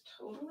works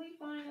totally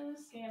fine in the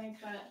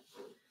ScanNCut.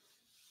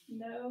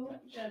 No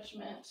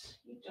judgment.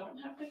 You don't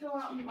have to go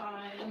out and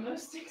buy the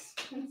most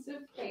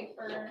expensive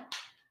paper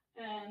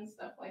and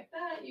stuff like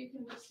that. You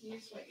can just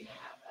use what you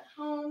have at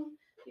home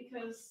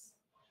because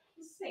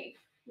it's safe,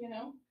 you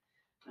know.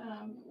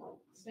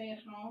 stay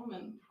at home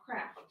and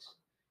craft.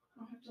 I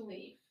don't have to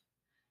leave.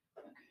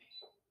 Okay.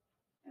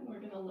 And we're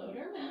going to load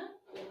our mat.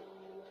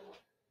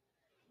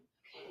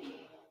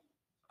 Okay.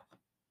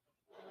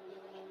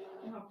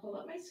 And I'll pull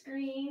up my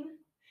screen.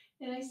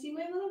 And I see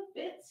my little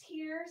bits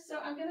here. So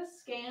I'm going to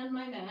scan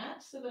my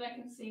mat so that I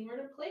can see where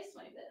to place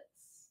my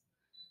bits.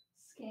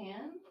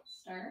 Scan,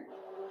 start.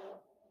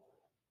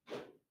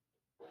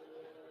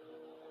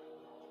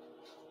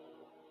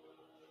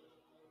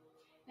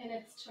 And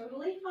it's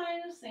totally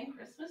fine to sing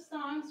Christmas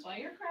songs while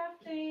you're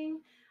crafting.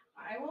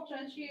 I won't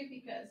judge you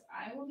because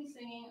I will be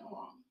singing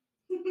along.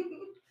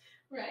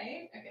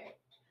 Right? Okay.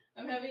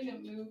 I'm having to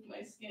move my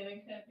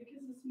ScanNCut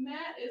because this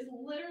mat is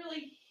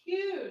literally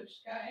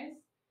huge, guys.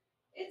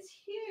 It's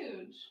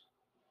huge.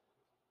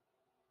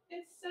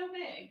 It's so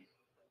big.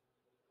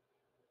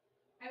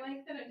 I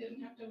like that I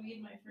didn't have to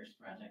weed my first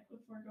project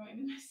before going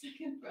to my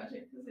second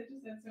project because I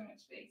just had so much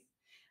space.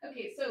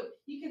 Okay, so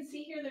you can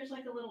see here there's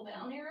like a little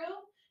down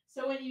arrow.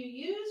 So when you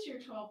use your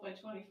 12 by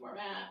 24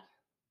 mat,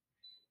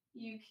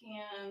 you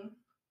can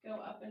go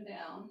up and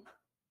down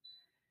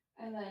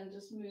and then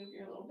just move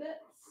your little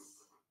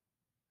bits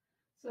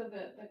so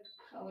that the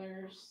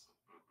colors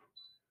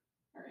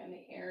are in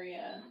the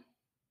area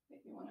that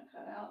you want to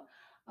cut out.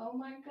 Oh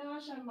my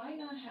gosh, I might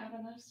not have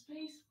enough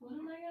space. What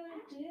am I going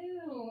to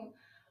do?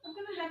 I'm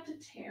going to have to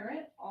tear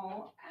it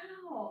all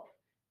out.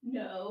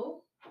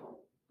 No,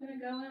 I'm going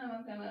to go in and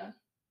I'm going to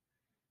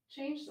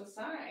change the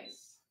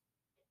size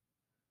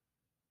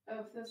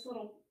of this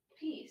little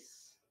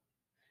piece.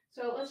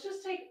 So let's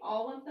just take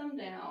all of them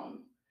down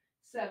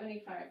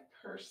 75%.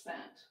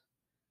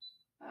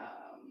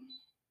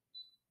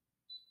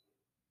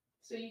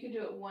 So you can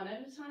do it one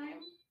at a time.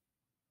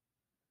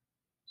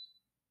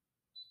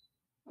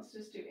 Let's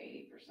just do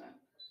 80%.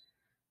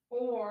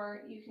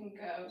 Or you can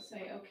go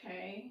say,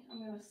 okay,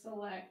 I'm going to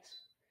select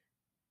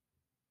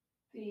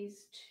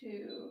these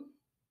two.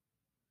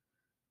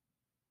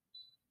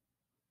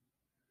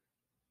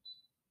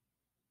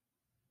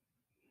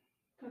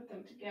 Put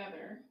them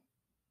together.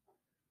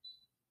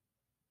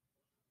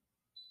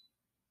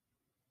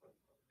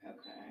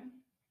 Okay.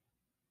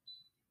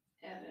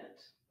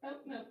 Edit. Oh,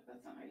 no,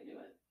 that's not how you do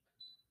it.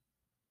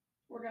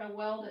 We're going to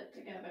weld it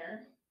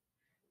together,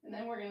 and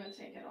then we're going to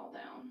take it all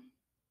down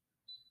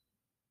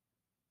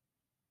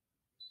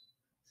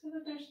so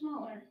that they're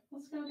smaller.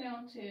 Let's go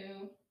down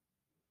to,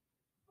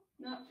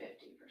 not 50%.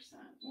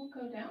 We'll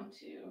go down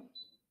to,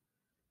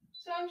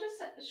 so I'm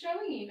just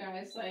showing you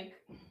guys, like,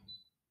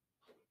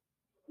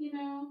 you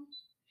know,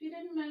 if you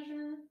didn't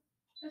measure,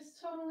 it's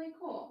totally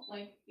cool.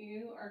 Like,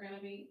 you are going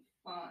to be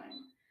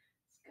fine.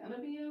 It's going to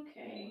be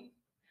okay.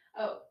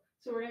 Oh,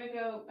 so we're going to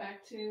go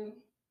back to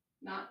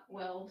not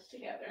weld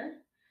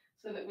together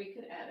so that we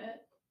could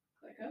edit.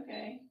 Click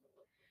OK.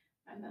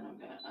 And then I'm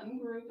going to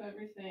ungroup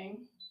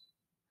everything.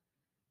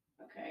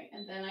 Okay,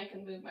 and then I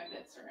can move my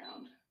bits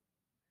around.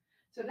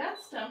 So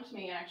that stumped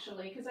me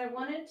actually because I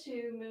wanted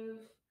to move,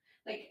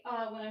 like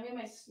when I made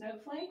my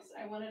snowflakes,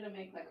 I wanted to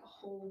make like a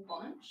whole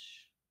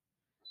bunch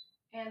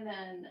and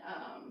then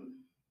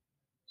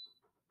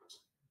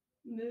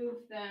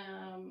move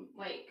them,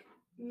 like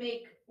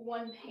make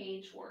one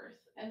page worth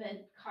and then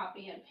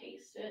copy and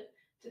paste it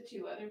to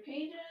 2 other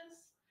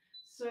pages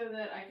so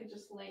that I could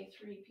just lay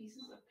 3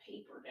 pieces of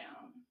paper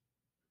down.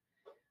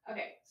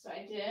 Okay, so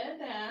I did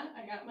that.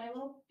 I got my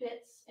little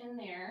bits in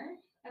there.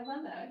 I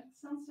love that. It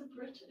sounds so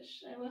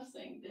British. I love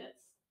saying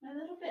bits. My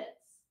little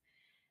bits.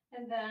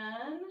 And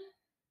then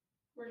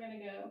we're going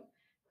to go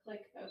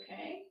click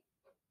OK.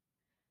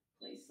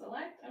 Please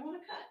select. I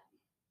want to cut.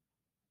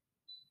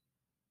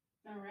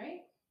 All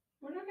right.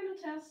 We're not going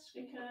to test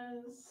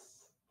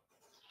because,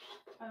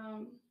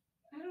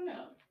 I don't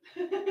know.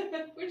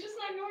 We're just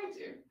not going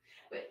to.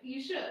 But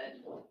you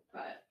should.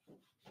 But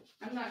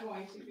I'm not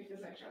going to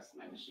because I trust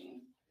my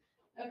machine.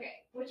 Okay,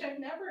 which I've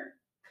never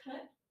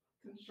cut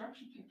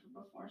construction paper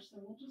before, so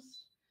we'll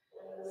just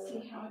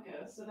see how it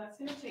goes. So that's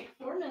going to take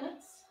 4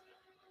 minutes.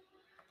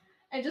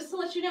 And just to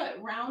let you know,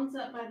 it rounds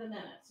up by the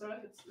minute. So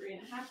if it's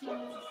 3.5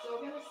 minutes, it's still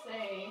going to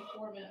say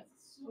 4 minutes.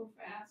 It's so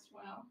fast.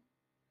 Wow.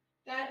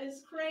 That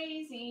is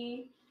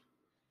crazy.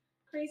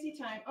 Crazy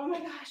time. Oh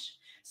my gosh.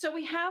 So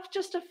we have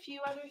just a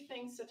few other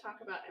things to talk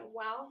about. And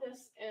while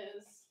this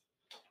is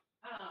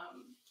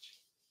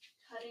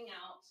cutting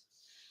out,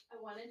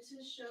 I wanted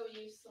to show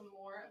you some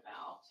more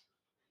about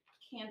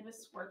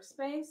Canvas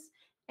Workspace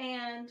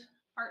and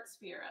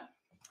Artspira.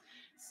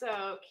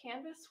 So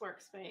Canvas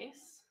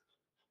Workspace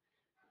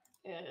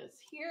is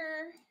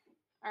here.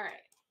 All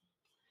right.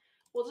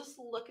 We'll just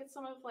look at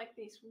some of like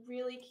these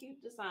really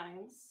cute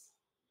designs.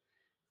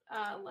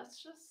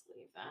 Let's just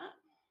leave that.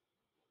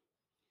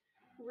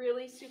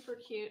 Really super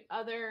cute.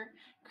 Other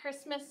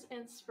Christmas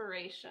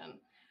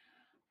inspiration.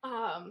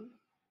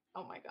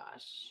 Oh my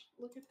gosh.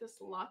 Look at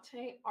this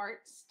latte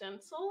art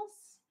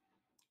stencils.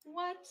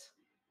 What?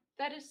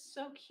 That is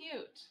so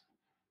cute.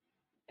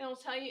 It'll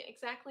tell you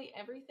exactly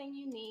everything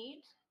you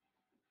need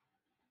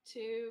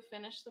to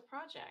finish the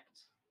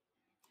project.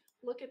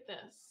 Look at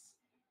this.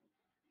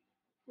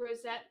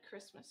 Rosette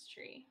Christmas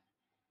tree.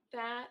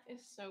 That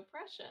is so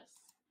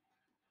precious.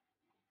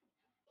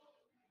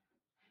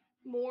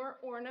 More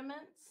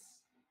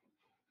ornaments.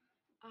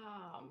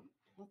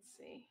 Let's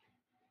see.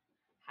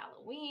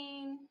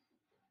 Halloween.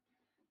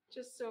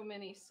 Just so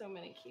many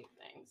cute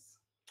things.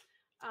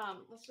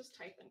 Let's just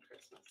type in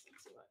Christmas and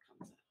see what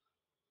comes up.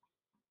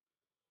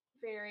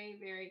 Very,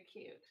 very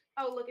cute.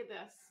 Oh, look at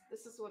this.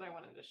 This is what I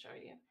wanted to show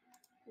you.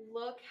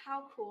 Look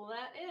how cool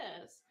that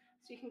is.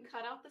 So you can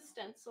cut out the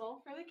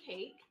stencil for the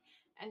cake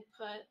and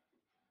put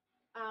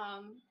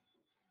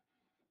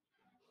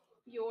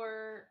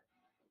your,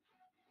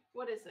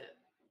 what is it?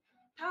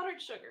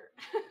 Powdered sugar.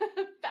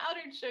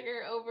 Powdered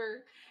sugar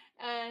over,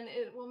 and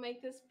it will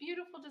make this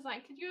beautiful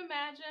design. Could you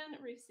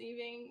imagine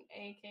receiving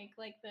a cake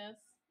like this?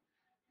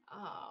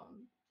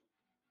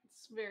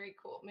 It's very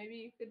cool. Maybe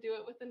you could do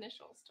it with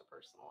initials to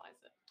personalize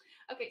it.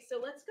 Okay,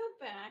 so let's go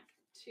back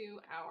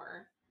to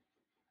our,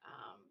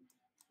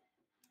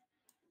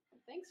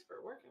 thanks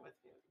for working with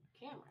me with my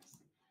cameras.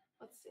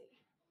 Let's see.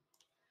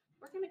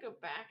 We're going to go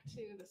back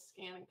to the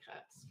scan and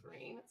cut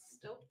screen. It's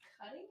still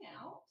cutting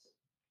out.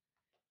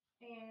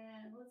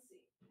 And let's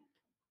see.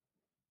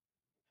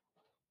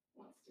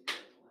 Wants to go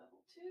to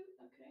level 2.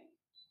 Okay,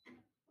 let's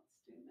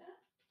do that.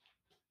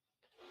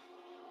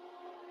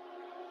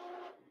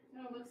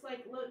 No, it looks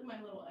like, look, my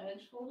little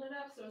edge folded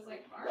up. So it's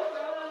like,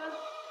 Barbara,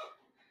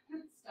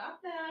 stop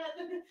that.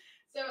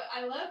 So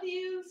I love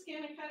you,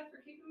 ScanNCut,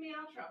 for keeping me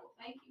out of trouble.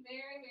 Thank you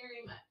very,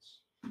 very much.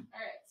 All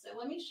right, so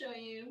let me show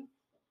you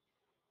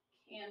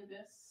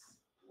Canvas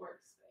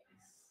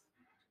Workspace.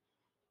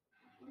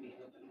 Let me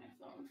open my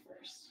phone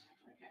first.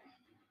 Okay.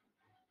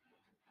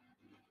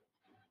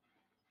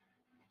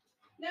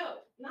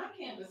 No, not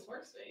Canvas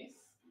Workspace.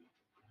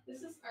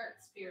 This is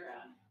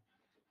Artspira,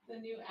 the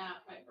new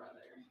app, my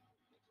brother.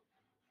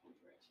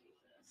 Rotate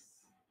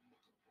this.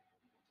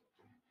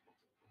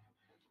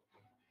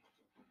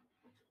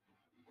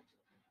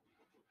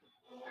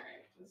 All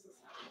right, this is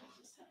how I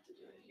just have to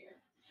do it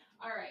here.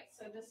 All right,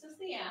 so this is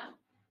the app.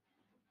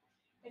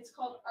 It's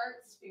called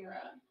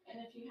Artspira, and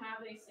if you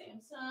have a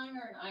Samsung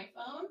or an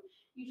iPhone,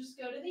 you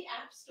just go to the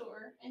App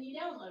Store and you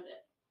download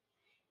it.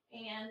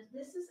 And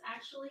this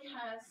actually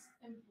has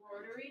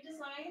embroidery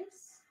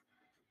designs,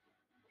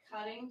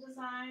 cutting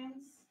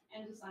designs,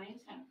 and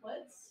design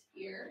templates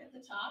here at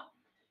the top.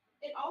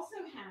 It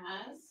also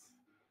has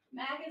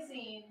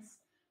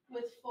magazines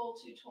with full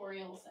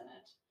tutorials in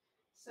it.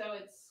 So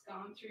it's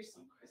gone through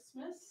some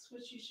Christmas,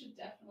 which you should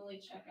definitely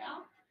check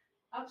out.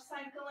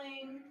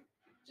 Upcycling,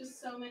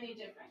 just so many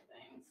different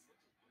things.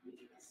 Let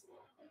me get this a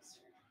little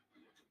closer.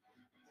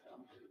 So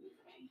move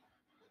me.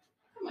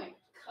 How am I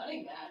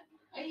cutting that?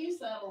 I use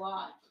that a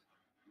lot.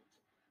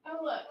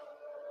 Oh look,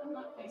 I'm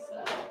not facing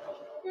up.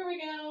 Here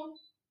we go.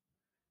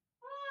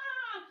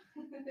 Ah!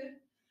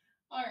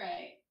 All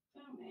right.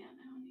 Oh man,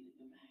 now I need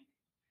to go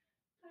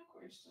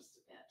backwards just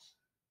a bit.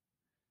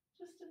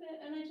 Just a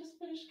bit, and I just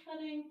finished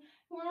cutting.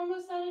 We're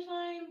almost out of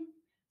time,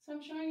 so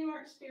I'm showing you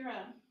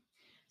Artspira.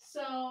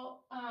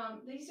 So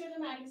these are the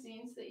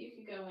magazines that you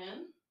could go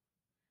in.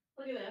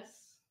 Look at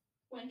this,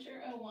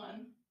 Winter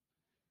 01.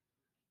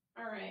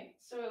 All right,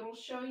 so it will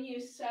show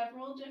you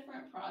several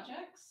different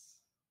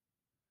projects,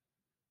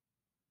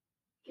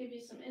 give you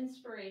some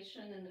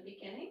inspiration in the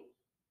beginning.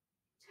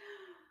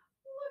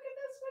 Look at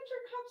this winter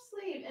cup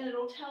sleeve, and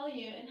it'll tell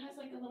you, it has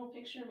like a little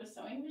picture of a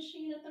sewing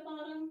machine at the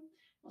bottom.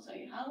 It'll tell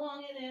you how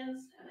long it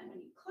is, and then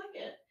when you click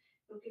it,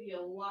 it'll give you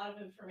a lot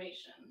of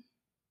information.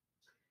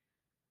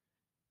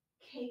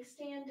 Cake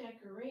stand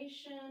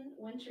decoration,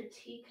 winter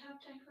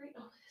teacup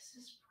decoration. Oh, this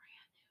is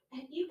brand new.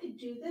 And you could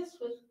do this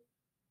with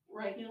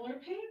regular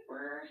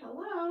paper.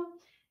 Hello.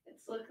 It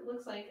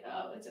looks like,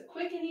 oh, it's a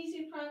quick and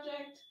easy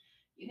project.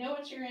 You know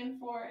what you're in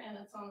for, and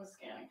it's on the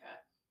ScanNCut.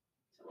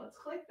 So let's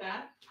click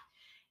that.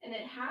 And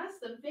it has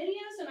the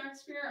videos in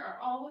Artspira are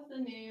all with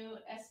the new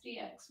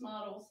SDX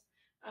models,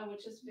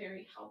 which is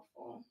very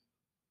helpful.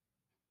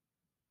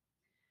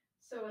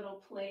 So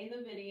it'll play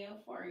the video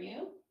for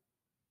you.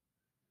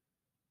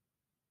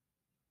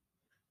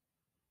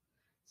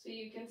 So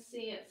you can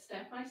see it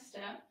step by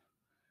step,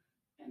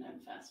 and I'm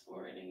fast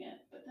forwarding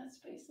it, but that's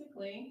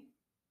basically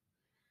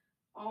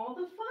all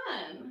the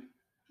fun,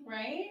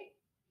 right?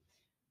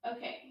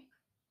 Okay,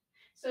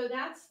 so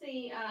that's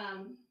the,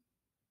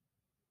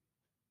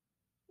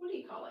 what do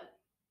you call it?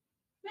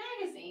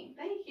 Magazine,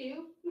 thank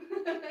you.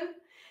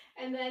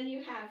 And then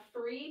you have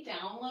free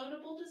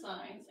downloadable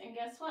designs, and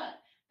guess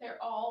what?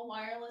 They're all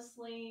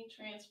wirelessly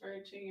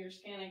transferred to your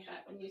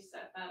ScanNCut when you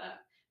set that up.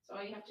 So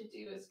all you have to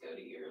do is go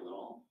to your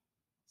little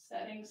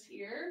settings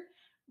here,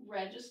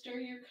 register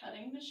your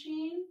cutting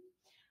machine.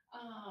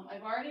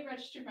 I've already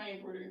registered my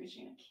embroidery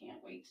machine. I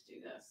can't wait to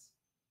do this.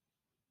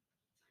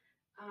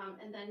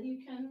 And then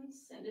you can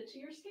send it to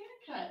your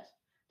ScanNCut.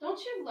 Don't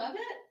you love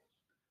it?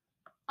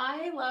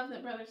 I love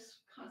that Brother's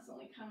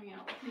constantly coming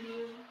out with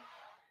new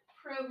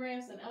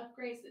programs and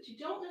upgrades that you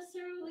don't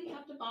necessarily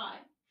have to buy.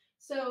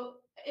 So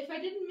if I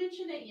didn't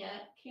mention it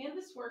yet,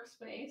 Canvas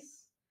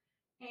Workspace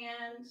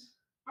and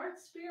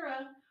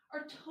Artspira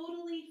are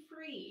totally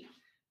free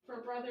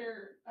for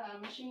Brother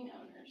machine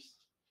owners.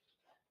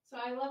 So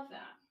I love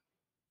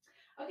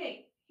that.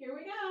 Okay, here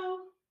we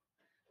go.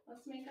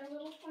 Let's make our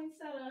little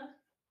poinsettia.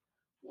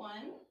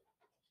 1,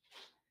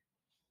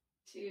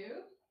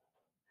 2.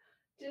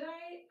 Did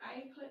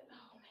I put,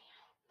 oh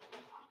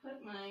man, I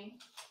put my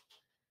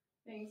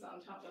things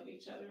on top of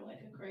each other like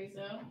a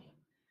crazo.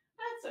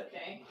 That's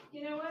okay.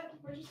 You know what?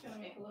 We're just going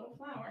to make a little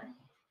flower.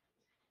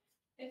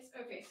 It's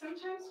okay.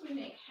 Sometimes we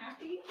make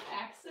happy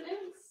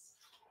accidents.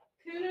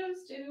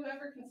 Kudos to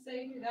whoever can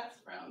say who that's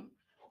from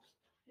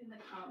in the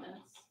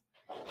comments.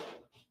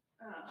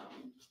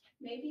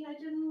 Maybe I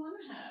didn't want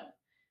to have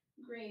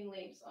green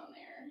leaves on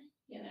there,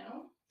 you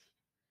know?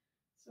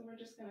 So we're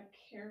just going to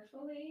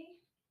carefully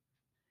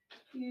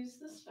use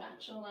the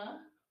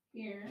spatula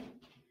here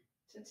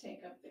to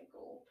take up the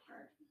gold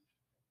part.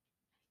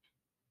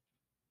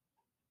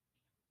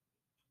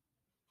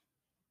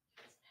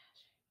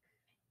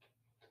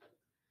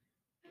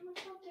 And look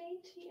how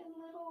dainty and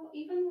little,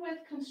 even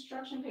with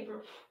construction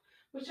paper,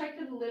 which I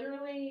could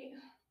literally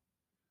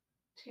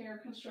tear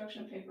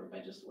construction paper by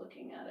just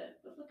looking at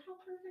it. But look how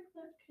perfect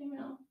that came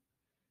out.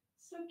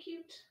 So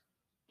cute.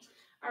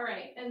 All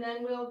right, and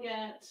then we'll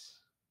get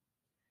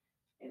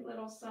a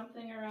little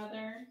something or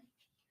other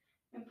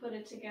and put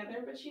it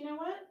together. But you know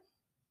what?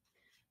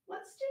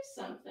 Let's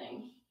do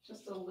something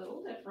just a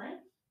little different.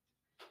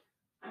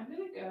 I'm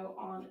going to go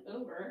on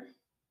over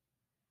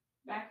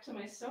back to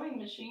my sewing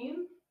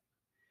machine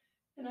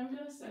and I'm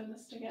going to sew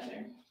this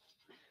together.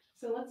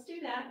 So let's do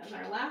that as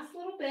our last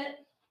little bit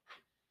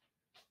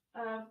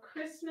of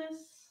Christmas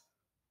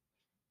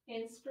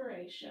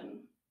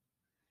inspiration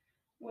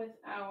with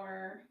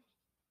our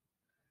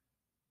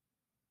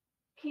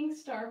King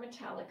Star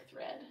metallic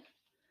thread.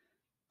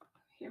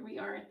 Here we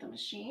are at the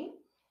machine.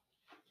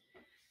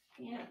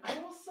 And I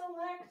will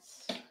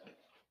select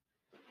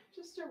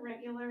just a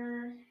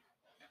regular,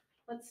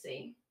 let's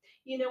see.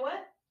 You know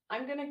what?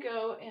 I'm going to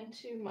go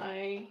into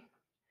my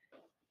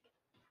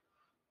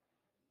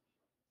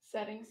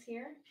settings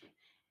here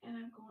and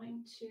I'm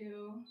going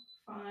to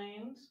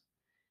find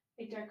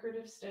a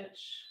decorative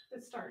stitch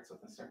that starts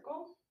with a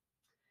circle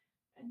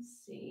and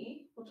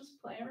see, we'll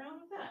just play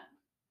around with that.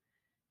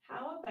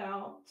 How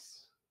about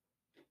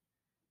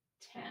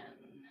 10?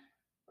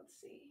 Let's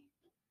see.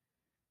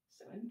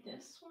 So in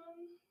this one,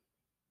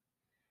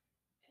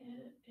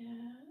 it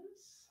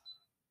is,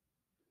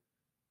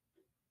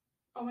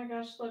 oh my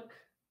gosh, look,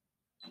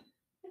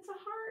 it's a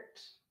heart.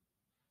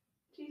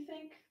 Do you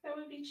think that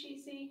would be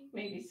cheesy?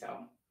 Maybe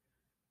so.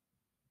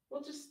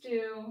 We'll just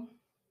do,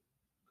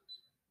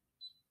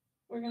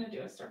 we're going to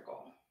do a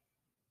circle.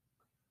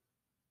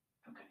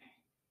 Okay.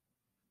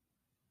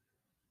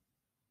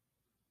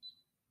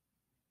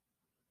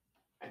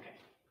 Okay.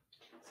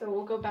 So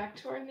we'll go back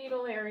to our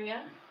needle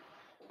area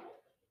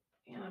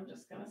and I'm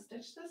just going to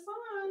stitch this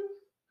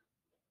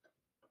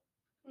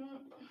on.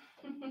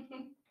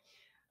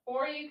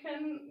 Or you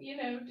can, you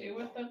know, do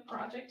what the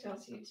project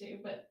tells you to,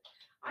 but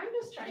I'm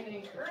just trying to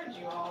encourage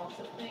you all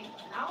to think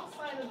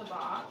outside of the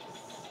box.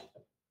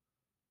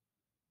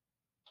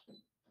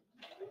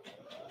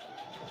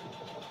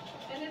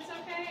 And it's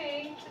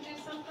okay to do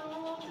something a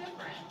little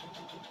different.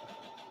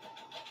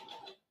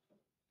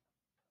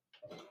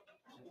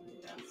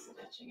 I'm done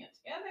stitching it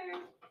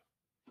together.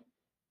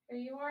 Here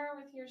you are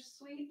with your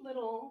sweet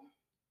little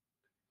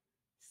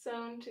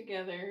sewn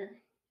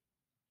together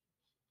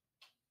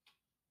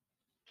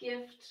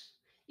gift.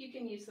 You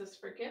can use this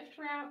for gift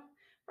wrap.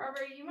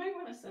 Barbara, you might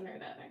want to send her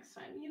that next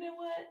time. You know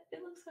what?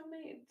 It looks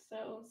homemade,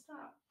 so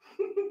stop.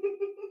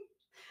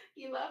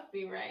 You love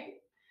me,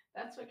 right?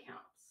 That's what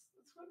counts.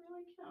 That's what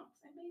really counts.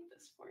 I made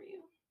this for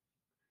you.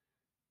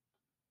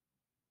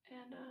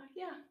 And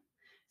yeah.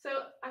 So,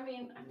 I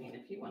mean,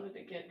 if you wanted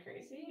to get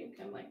crazy, you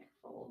can like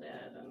fold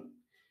it and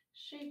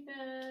shape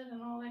it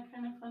and all that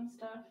kind of fun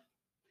stuff.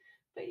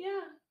 But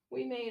yeah,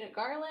 we made a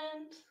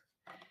garland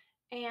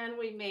and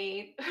we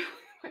made,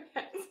 my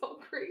head's all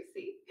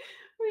crazy.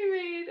 We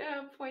made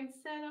a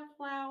poinsettia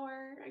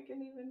flower. I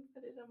can even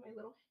put it on my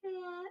little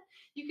hat.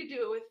 You could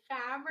do it with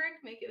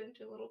fabric, make it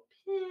into a little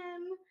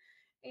pin.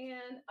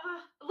 And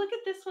look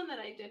at this one that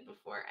I did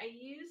before. I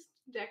used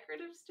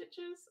decorative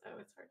stitches. Oh,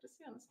 it's hard to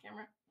see on this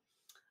camera.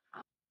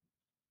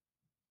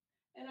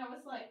 And I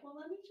was like, well,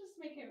 let me just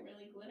make it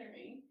really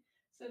glittery.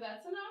 So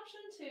that's an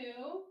option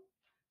too.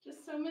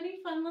 Just so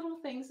many fun little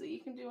things that you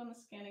can do on the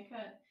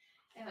ScanNCut.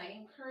 And I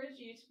encourage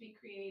you to be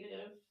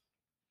creative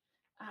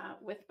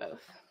with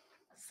both.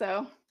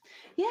 So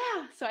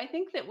yeah, so I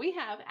think that we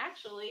have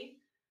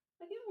actually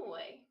a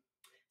giveaway.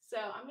 So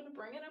I'm going to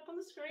bring it up on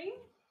the screen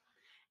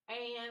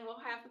and we'll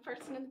have the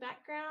person in the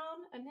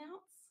background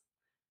announce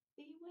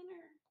the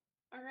winner.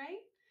 All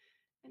right,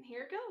 and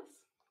here it goes.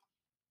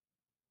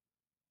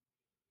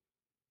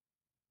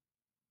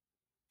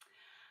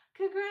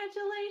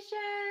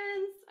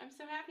 Congratulations! I'm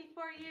so happy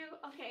for you.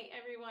 Okay,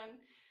 everyone,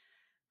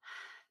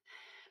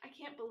 I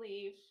can't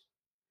believe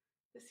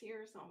this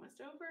year is almost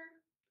over.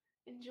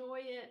 Enjoy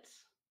it.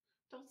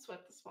 Don't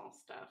sweat the small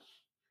stuff.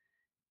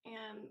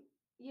 And,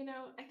 you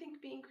know, I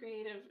think being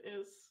creative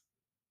is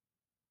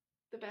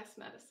the best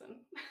medicine.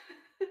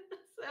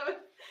 So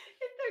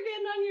if they're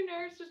getting on your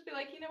nerves, just be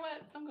like, you know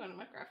what? I'm going to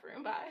my craft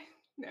room. Bye.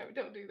 No,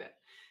 don't do that.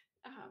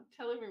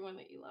 Tell everyone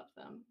that you love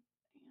them.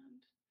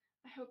 And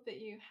I hope that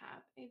you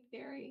have a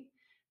very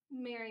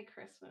Merry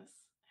Christmas,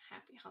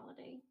 Happy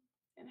Holiday,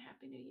 and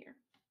Happy New Year.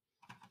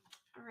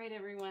 All right,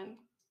 everyone.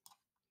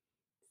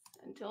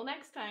 Until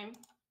next time.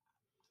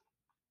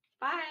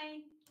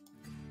 Bye.